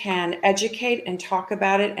we can educate and talk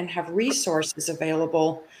about it and have resources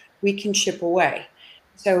available, we can chip away.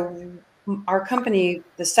 So our company,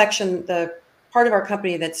 the part of our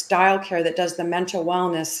company that's Dial Care, that does the mental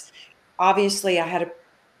wellness, obviously I had a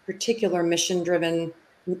particular mission-driven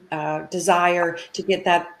desire to get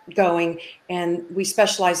that going, and we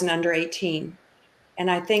specialize in under 18. And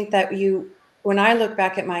I think that when I look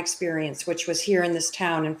back at my experience, which was here in this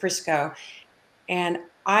town in Frisco, and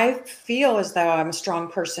I feel as though I'm a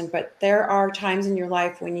strong person, but there are times in your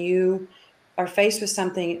life when you are faced with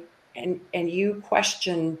something and you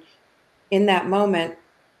question in that moment,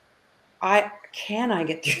 can I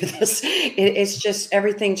get through this? It's just,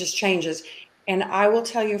 everything just changes. And I will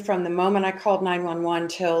tell you, from the moment I called 911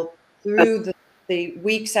 till through the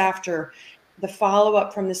weeks after, the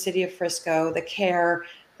follow-up from the city of Frisco, the care,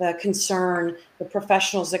 the concern, the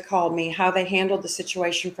professionals that called me, how they handled the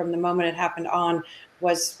situation from the moment it happened on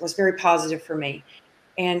was very positive for me.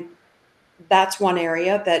 And that's one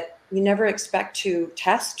area that you never expect to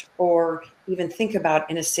test or even think about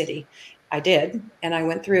in a city. I did, and I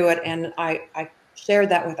went through it, and I shared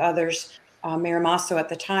that with others, Mayor Masso at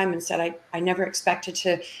the time, and said, I never expected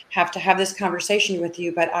to have this conversation with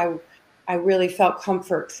you, but I really felt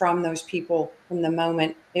comfort from those people from the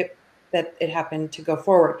moment that it happened to go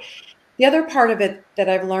forward. The other part of it that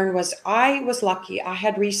I've learned was I was lucky. I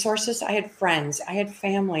had resources, I had friends, I had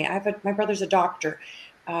family. My brother's a doctor.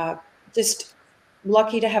 Just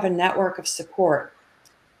lucky to have a network of support.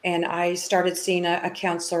 And I started seeing a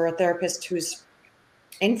counselor, a therapist who's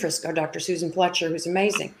in Frisco, Dr. Susan Fletcher, who's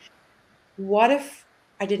amazing. What if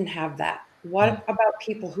I didn't have that? What about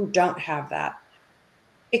people who don't have that?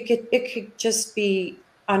 It could just be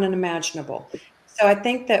unimaginable. So I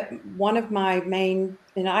think that one of my main,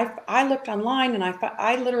 and I looked online, and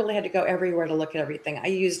I literally had to go everywhere to look at everything. I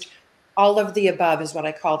used all of the above, is what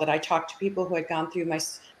I called it. I talked to people who had gone through a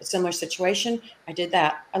similar situation. I did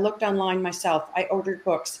that. I looked online myself. I ordered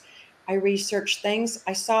books. I researched things.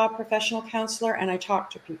 I saw a professional counselor, and I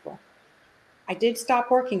talked to people. I did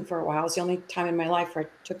stop working for a while. It was the only time in my life where I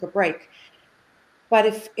took a break. But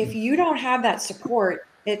if you don't have that support,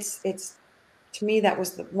 it's to me, that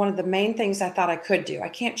was one of the main things I thought I could do. I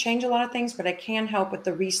can't change a lot of things, but I can help with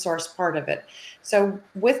the resource part of it. So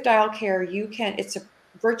with Dial Care, it's a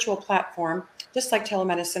virtual platform, just like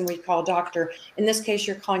telemedicine, we call doctor. In this case,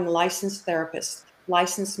 you're calling licensed therapists,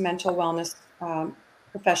 licensed mental wellness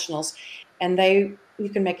professionals. And you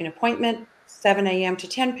can make an appointment 7 a.m. to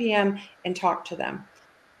 10 p.m. and talk to them.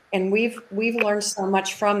 And we've learned so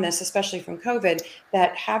much from this, especially from COVID,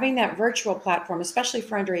 that having that virtual platform, especially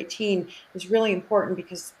for under 18, is really important,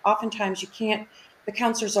 because oftentimes the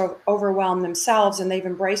counselors are overwhelmed themselves, and they've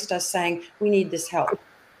embraced us saying, we need this help.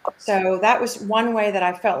 So that was one way that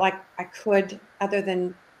I felt like I could, other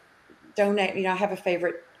than donate. I have a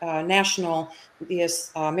favorite national, the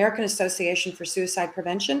American Association for Suicide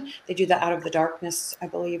Prevention. They do the Out of the Darkness, I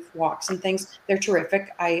believe, walks and things. They're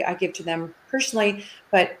terrific. I give to them personally,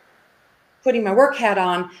 but putting my work hat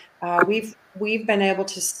on, we've been able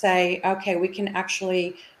to say, okay, we can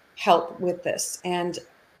actually help with this. And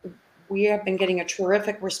we have been getting a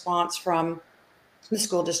terrific response from the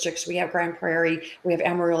school districts. We have Grand Prairie, we have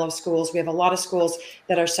Amarillo schools. We have a lot of schools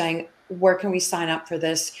that are saying, where can we sign up for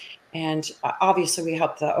this? And obviously we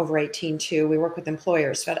help the over 18 too. We work with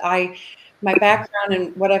employers, but my background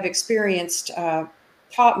and what I've experienced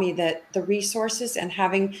taught me that the resources and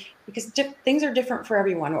because things are different for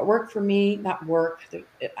everyone. What worked for me, not work,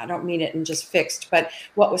 I don't mean it and just fixed, but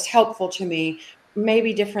what was helpful to me may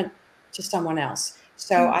be different to someone else.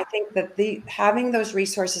 So I think that having those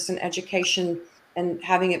resources and education and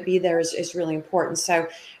having it be there is really important. So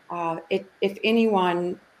if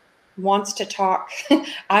anyone wants to talk,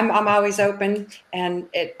 I'm always open, and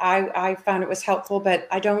I found it was helpful, but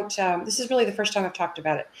I don't, this is really the first time I've talked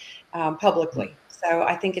about it publicly. So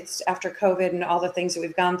I think it's after COVID and all the things that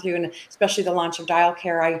we've gone through, and especially the launch of Dial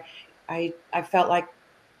Care, I felt like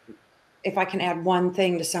if I can add one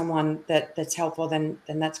thing to someone that's helpful, then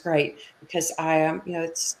that's great, because I am,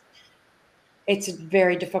 it's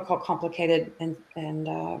very difficult, complicated, and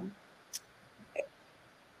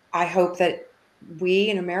I hope that we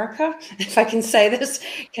in America, if I can say this,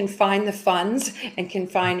 can find the funds and can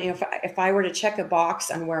find, if I were to check a box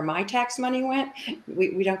on where my tax money went,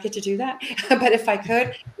 we don't get to do that. But if I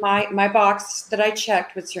could, my box that I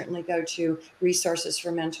checked would certainly go to resources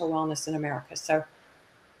for mental wellness in America. So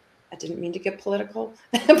I didn't mean to get political,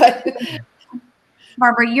 but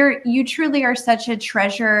Barbara, you truly are such a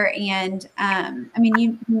treasure, and I mean,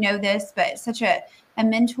 you know this, but such a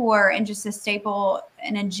mentor and just a staple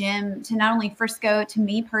in a gym to not only Frisco, to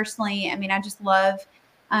me personally. I mean, I just love,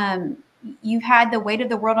 you've had the weight of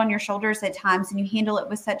the world on your shoulders at times, and you handle it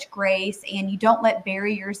with such grace, and you don't let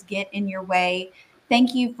barriers get in your way.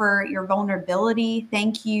 Thank you for your vulnerability.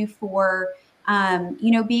 Thank you for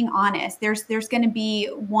being honest. There's going to be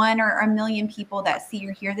 1 or a million people that see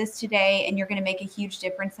or hear this today, and you're going to make a huge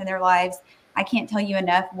difference in their lives. I can't tell you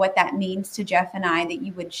enough what that means to Jeff and I, that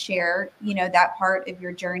you would share, that part of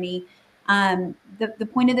your journey. The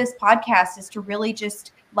point of this podcast is to really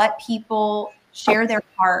just let people share their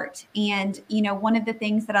heart. And, you know, one of the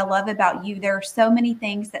things that I love about you, there are so many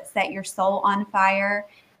things that set your soul on fire.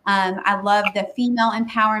 I love the female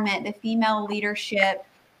empowerment, the female leadership.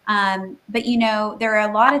 But, you know, there are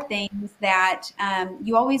a lot of things that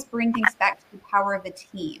you always bring things back to the power of a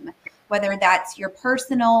team, whether that's your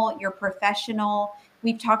personal, your professional.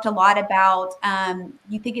 We've talked a lot about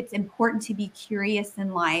you think it's important to be curious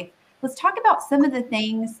in life. Let's talk about some of the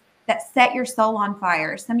things that set your soul on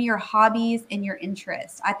fire, some of your hobbies and your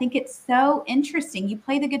interests. I think it's so interesting. You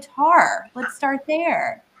play the guitar. Let's start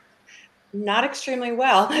there. Not extremely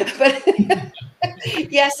well, but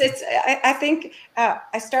yes, I think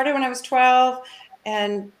I started when I was 12,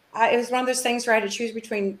 and it was one of those things where I had to choose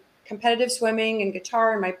between competitive swimming and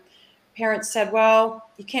guitar. And my parents said, well,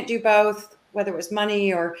 you can't do both, whether it was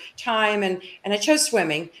money or time. And I chose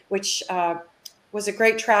swimming, which was a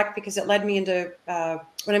great track because it led me into,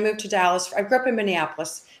 when I moved to Dallas, I grew up in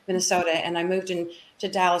Minneapolis, Minnesota, and I moved to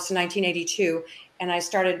Dallas in 1982. And I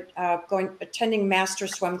started attending master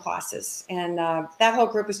swim classes. And that whole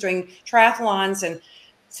group was doing triathlons. And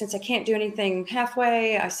since I can't do anything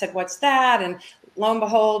halfway, I said, what's that? And lo and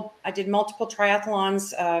behold, I did multiple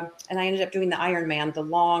triathlons. And I ended up doing the Ironman, the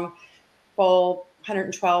long, full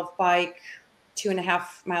 112 bike,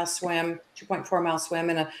 2.5 mile swim, 2.4 mile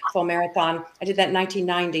swim, and a full marathon. I did that in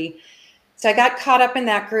 1990. So I got caught up in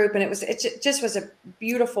that group, and it just was a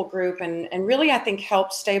beautiful group, and really I think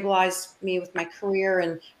helped stabilize me with my career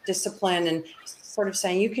and discipline, and sort of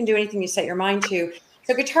saying you can do anything you set your mind to.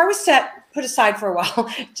 So guitar was put aside for a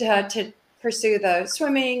while to pursue the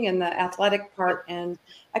swimming and the athletic part, and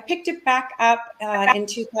I picked it back up in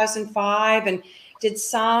 2005 and did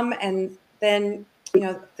some, and then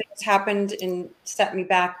things happened and set me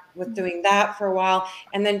back with doing that for a while.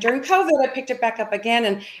 And then during COVID, I picked it back up again.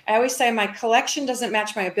 And I always say my collection doesn't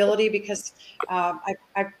match my ability because I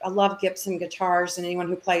love Gibson guitars, and anyone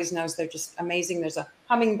who plays knows they're just amazing. There's a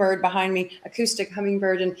hummingbird behind me, acoustic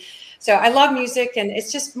hummingbird. And so I love music, and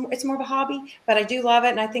it's more of a hobby, but I do love it.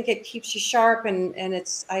 And I think it keeps you sharp. And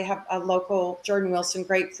I have a local Jordan Wilson,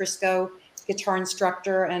 great Frisco guitar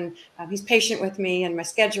instructor, and he's patient with me and my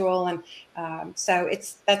schedule, and so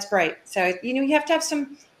that's great. So you have to have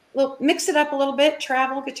mix it up a little bit,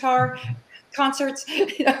 travel, guitar, concerts.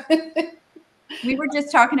 We were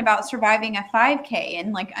just talking about surviving a 5K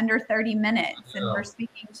in like under 30 minutes, and we're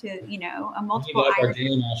speaking to a multiple.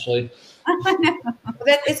 Ashley.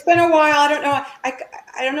 It's been a while. I don't know.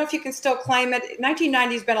 I don't know if you can still claim it.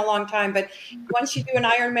 1990 has been a long time, but once you do an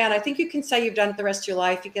Ironman, I think you can say you've done it the rest of your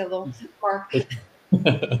life. You get a little mark.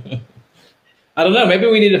 I don't know. Maybe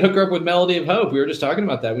we need to hook her up with Melody of Hope. We were just talking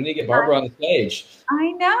about that. We need to get Barbara on the stage.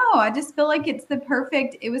 I know. I just feel like it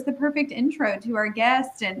was the perfect intro to our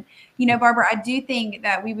guest. And, Barbara, I do think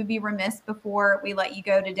that we would be remiss before we let you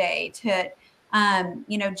go today to,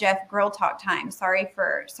 Jeff Grill Talk time. Sorry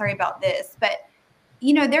about this, but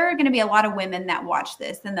there are going to be a lot of women that watch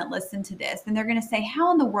this and that listen to this, and they're going to say, how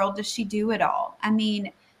in the world does she do it all? I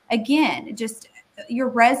mean, again, just your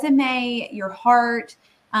resume, your heart,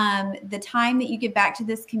 the time that you give back to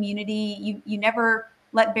this community. You never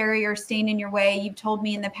let barriers stand in your way. You've told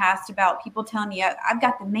me in the past about people telling you, I've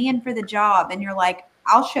got the man for the job. And you're like,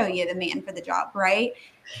 I'll show you the man for the job, right?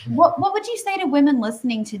 What would you say to women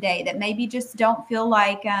listening today that maybe just don't feel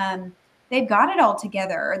like they've got it all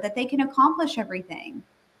together, or that they can accomplish everything?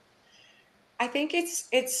 I think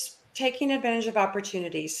it's taking advantage of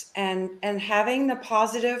opportunities and having the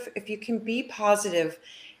positive. If you can be positive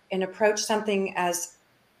and approach something as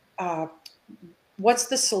what's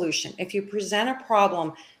the solution? If you present a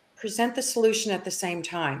problem, present the solution at the same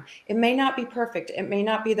time. It may not be perfect. It may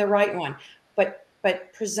not be the right one,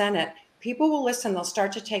 but present it. People will listen. They'll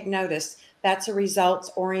start to take notice. That's a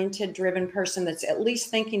results-oriented, driven person that's at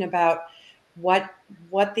least thinking about what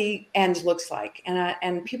the end looks like.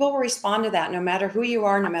 And people will respond to that no matter who you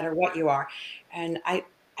are, no matter what you are. And I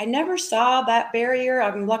never saw that barrier.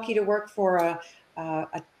 I'm lucky to work for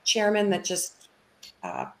a chairman that just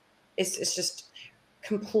is just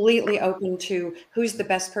completely open to who's the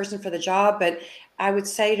best person for the job. But I would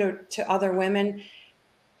say to other women,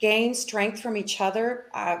 gain strength from each other.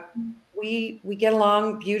 We get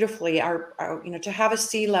along beautifully. To have a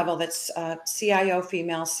C level that's CIO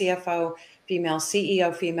female, CFO female,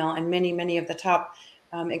 CEO female, and many of the top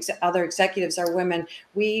other executives are women.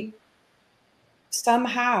 We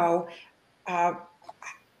somehow,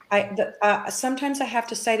 sometimes I have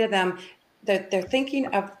to say to them that they're thinking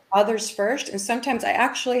of others first, and sometimes I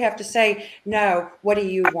actually have to say, no, what do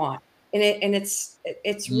you want? And it's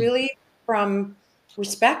really from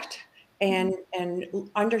respect and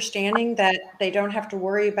understanding that they don't have to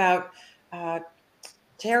worry about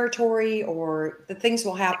territory, or the things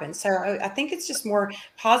will happen. So I think it's just more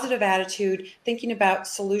positive attitude, thinking about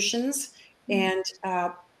solutions. And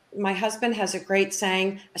my husband has a great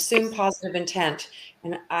saying, assume positive intent.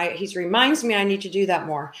 And he reminds me I need to do that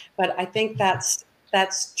more. But I think that's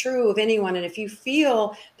true of anyone. And if you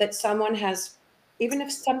feel that someone has, even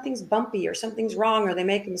if something's bumpy or something's wrong or they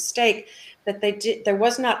make a mistake, that there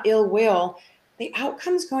was not ill will, the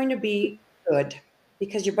outcome's going to be good,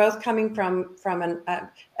 because you're both coming from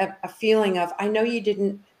a feeling of, I know you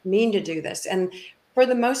didn't mean to do this. And for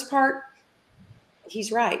the most part,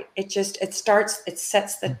 he's right. It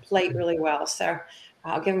sets the plate really well. So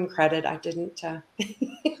I'll give him credit. I didn't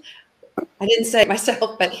say it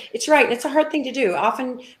myself, but it's right. It's a hard thing to do.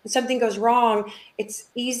 Often when something goes wrong, it's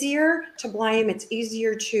easier to blame. It's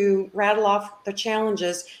easier to rattle off the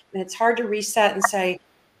challenges, and it's hard to reset and say,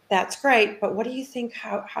 that's great, but what do you think?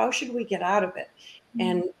 How should we get out of it?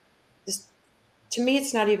 And this, to me,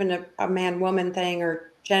 it's not even a man-woman thing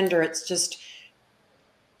or gender. It's just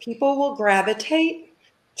people will gravitate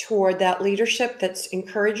toward that leadership that's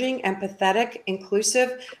encouraging, empathetic,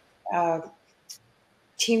 inclusive,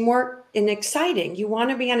 teamwork, and exciting. You want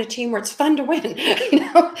to be on a team where it's fun to win,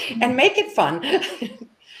 and make it fun.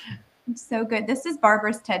 So good. This is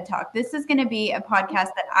Barbara's TED Talk. This is going to be a podcast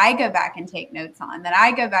that I go back and take notes on, that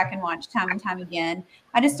I go back and watch time and time again.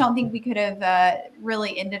 I just don't think we could have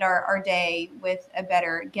really ended our day with a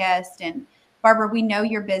better guest. And Barbara, we know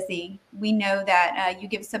you're busy. We know that you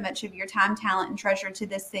give so much of your time, talent, and treasure to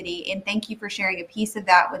this city. And thank you for sharing a piece of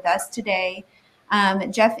that with us today.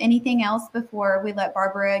 Jeff, anything else before we let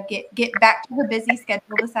Barbara get back to her busy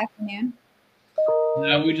schedule this afternoon?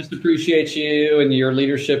 No, we just appreciate you and your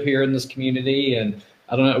leadership here in this community. And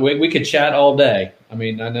I don't know, we could chat all day. I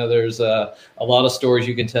mean, I know there's a lot of stories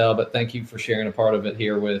you can tell, but thank you for sharing a part of it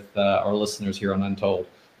here with our listeners here on Untold.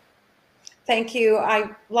 Thank you. I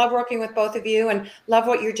love working with both of you and love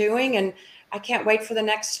what you're doing. And I can't wait for the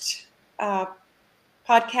next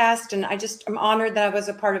podcast. And I'm honored that I was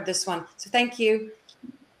a part of this one. So thank you.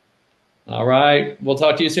 All right. We'll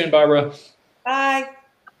talk to you soon, Barbara. Bye.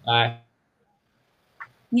 Bye.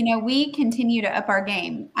 We continue to up our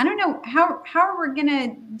game. I don't know how we're going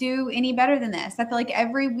to do any better than this. I feel like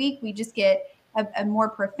every week we just get a more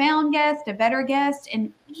profound guest, a better guest.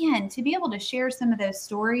 And man, to be able to share some of those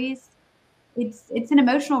stories, it's an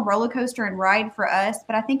emotional roller coaster and ride for us.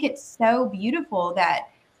 But I think it's so beautiful that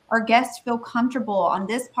our guests feel comfortable on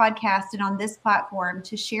this podcast and on this platform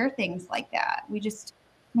to share things like that. We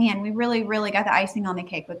really, really got the icing on the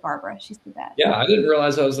cake with Barbara. She's the best. Yeah, I didn't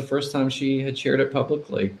realize that was the first time she had shared it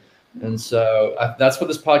publicly. And so that's what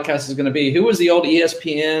this podcast is going to be. Who was the old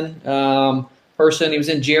ESPN person? He was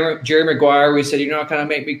in Jerry Maguire. We said, you're not going to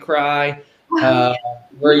make me cry.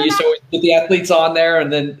 Where you used to always get the athletes on there,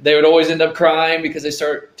 and then they would always end up crying because they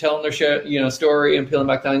start telling their story and peeling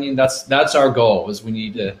back the onion. That's our goal, is we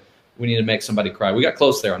need to make somebody cry. We got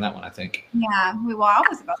close there on that one, I think. Yeah, well, I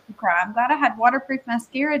was about to cry. I'm glad I had waterproof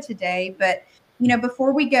mascara today. But,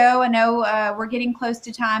 before we go, I know we're getting close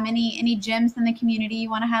to time. Any gems in the community you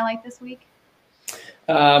want to highlight this week?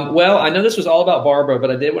 Well, I know this was all about Barbara,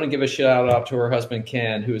 but I did want to give a shout out to her husband,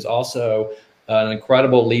 Ken, who is also an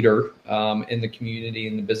incredible leader in the community,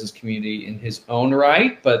 in the business community in his own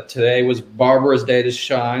right. But today was Barbara's day to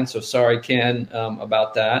shine. So sorry, Ken,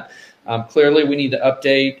 about that. Clearly, we need to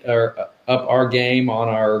update or up our game on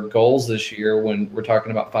our goals this year when we're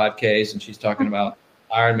talking about 5Ks and she's talking about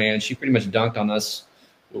Ironman. She pretty much dunked on us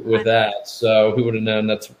with that. So who would have known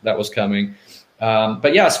that was coming?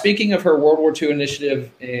 But yeah, speaking of her World War II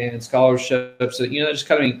initiative and scholarships, just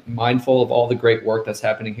kind of being mindful of all the great work that's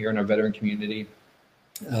happening here in our veteran community.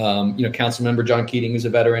 Council member John Keating, who's a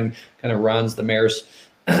veteran, kind of runs the mayor's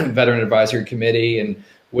veteran advisory committee, and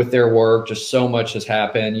with their work, just so much has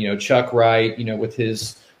happened. Chuck Wright, with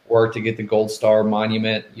his work to get the Gold Star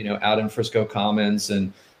Monument, out in Frisco Commons,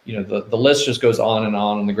 and the list just goes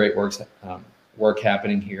on the great work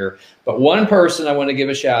happening here. But one person I want to give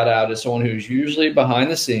a shout out is someone who's usually behind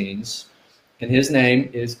the scenes, and his name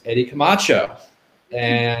is Eddie Camacho.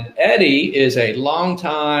 And Eddie is a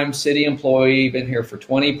longtime city employee, been here for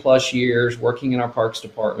 20 plus years, working in our parks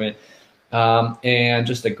department, and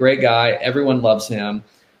just a great guy. Everyone loves him.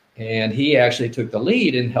 And he actually took the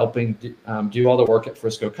lead in helping do all the work at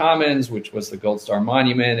Frisco Commons, which was the Gold Star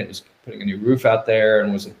Monument. It was putting a new roof out there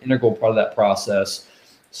and was an integral part of that process.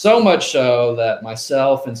 So much so that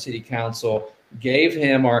myself and City Council gave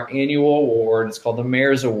him our annual award. It's called the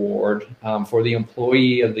Mayor's Award for the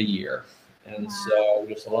Employee of the Year. And so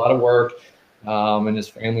just a lot of work. And his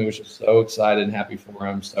family was just so excited and happy for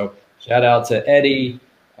him. So shout out to Eddie,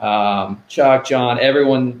 Chuck, John,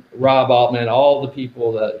 everyone, Rob Altman, all the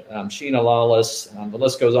people that Sheena Lawless, the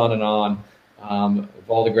list goes on and on, of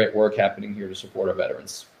all the great work happening here to support our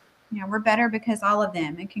veterans. Yeah, we're better because all of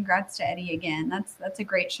them. And congrats to Eddie again. That's a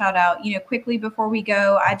great shout out. You know, quickly before we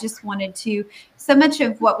go, I just wanted to, so much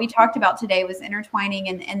of what we talked about today was intertwining,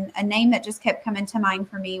 and a name that just kept coming to mind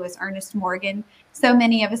for me was Ernest Morgan. So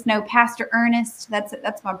many of us know Pastor Ernest.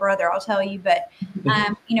 That's my brother, I'll tell you. But,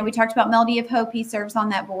 you know, we talked about Melody of Hope. He serves on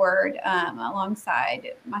that board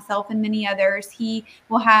alongside myself and many others. He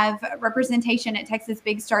will have representation at Texas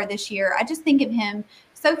Big Star this year. I just think of him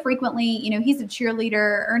so frequently. You know, he's a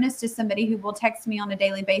cheerleader. Ernest is somebody who will text me on a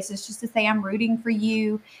daily basis just to say, I'm rooting for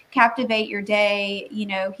you, captivate your day. You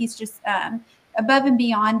know, he's just above and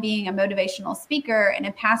beyond being a motivational speaker and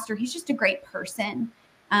a pastor. He's just a great person.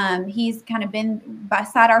 He's kind of been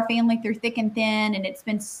beside our family through thick and thin, and it's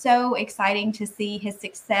been so exciting to see his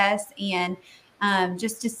success and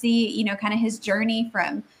just to see, you know, kind of his journey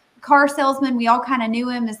from car salesman. We all kind of knew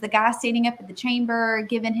him as the guy standing up at the chamber,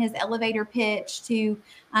 giving his elevator pitch, to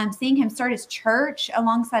seeing him start his church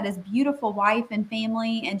alongside his beautiful wife and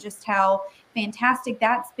family, and just how fantastic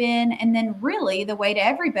that's been. And then really the way to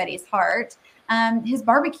everybody's heart, his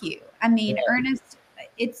barbecue. I mean, yeah. Ernest,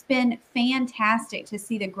 it's been fantastic to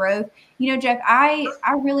see the growth. You know, Jeff, I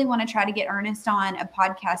really want to try to get Ernest on a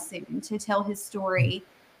podcast soon to tell his story.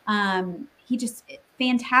 He just,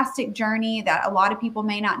 fantastic journey that a lot of people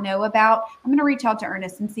may not know about. I'm going to reach out to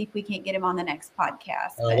Ernest and see if we can't get him on the next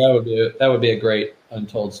podcast. That would be a great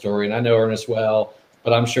untold story. And I know Ernest well,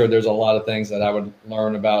 but I'm sure there's a lot of things that I would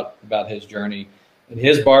learn about his journey. And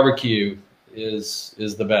his barbecue is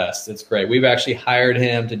the best. It's great. We've actually hired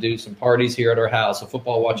him to do some parties here at our house, a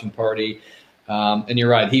football watching party. And you're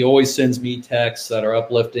right. He always sends me texts that are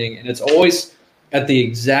uplifting, and it's always at the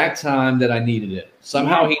exact time that I needed it.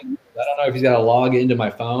 Somehow I don't know if he's got to log into my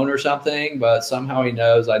phone or something, but somehow he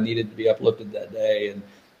knows I needed to be uplifted that day, and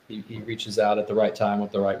he reaches out at the right time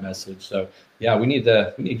with the right message. So yeah, we need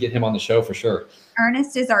to get him on the show for sure.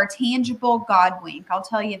 Ernest is our tangible God wink. I'll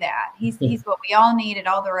tell you that. He's what we all need at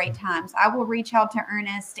all the right times. I will reach out to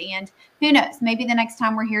Ernest, and who knows, maybe the next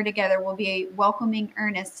time we're here together, we'll be welcoming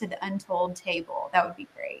Ernest to the Untold table. That would be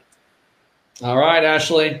great. All right,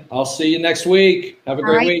 Ashley, I'll see you next week. Have a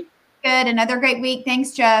great week. Good. Another great week. Thanks,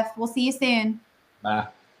 Jeff. We'll see you soon. Bye.